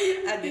trying to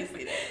be. I did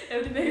see that.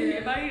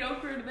 If I eat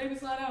okra, the baby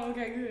slide out,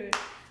 okay, good.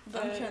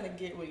 But I'm trying to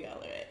get where y'all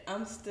are at.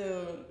 I'm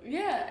still.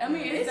 Yeah,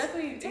 it's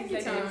definitely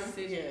executive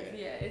decision.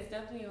 Yeah, it's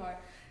definitely hard.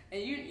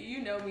 And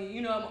you know me. You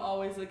know I'm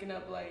always looking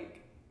up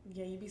like.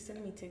 Yeah, you be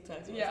sending me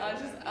TikToks. Yeah,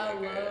 I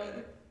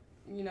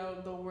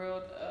love the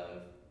world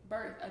of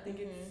birth. I think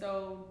it's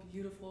so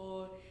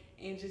beautiful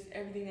and just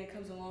everything that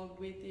comes along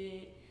with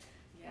it.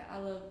 Yeah,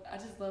 I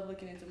just love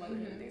looking into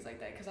motherhood and things like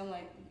that because I'm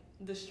like,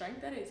 the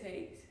strength that it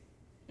takes.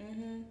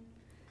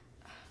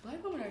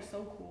 Black women are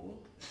so cool.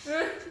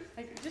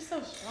 Like, just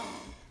so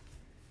strong.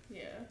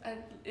 Yeah.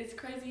 It's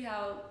crazy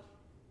how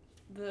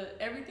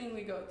everything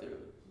we go through,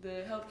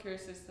 the healthcare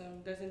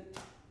system doesn't,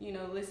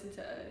 listen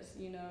to us.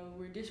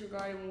 We're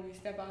disregarded when we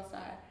step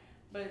outside.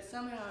 But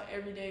somehow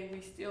every day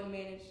we still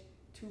manage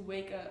to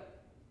wake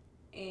up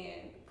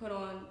and put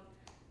on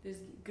this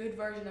good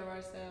version of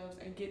ourselves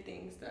and get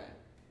things done.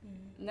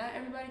 Not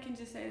everybody can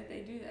just say that they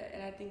do that,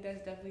 and I think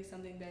that's definitely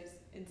something that's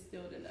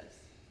instilled in us.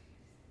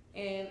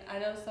 And I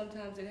know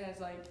sometimes it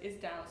has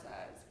its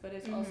downsides, but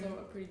it's also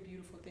a pretty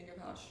beautiful thing of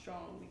how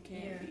strong we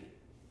can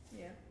be.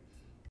 Yeah.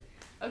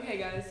 Okay,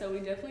 guys, so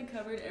we definitely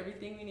covered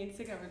everything we needed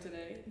to cover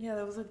today. Yeah,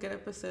 that was a good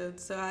episode.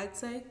 So I'd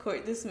say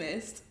court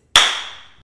dismissed.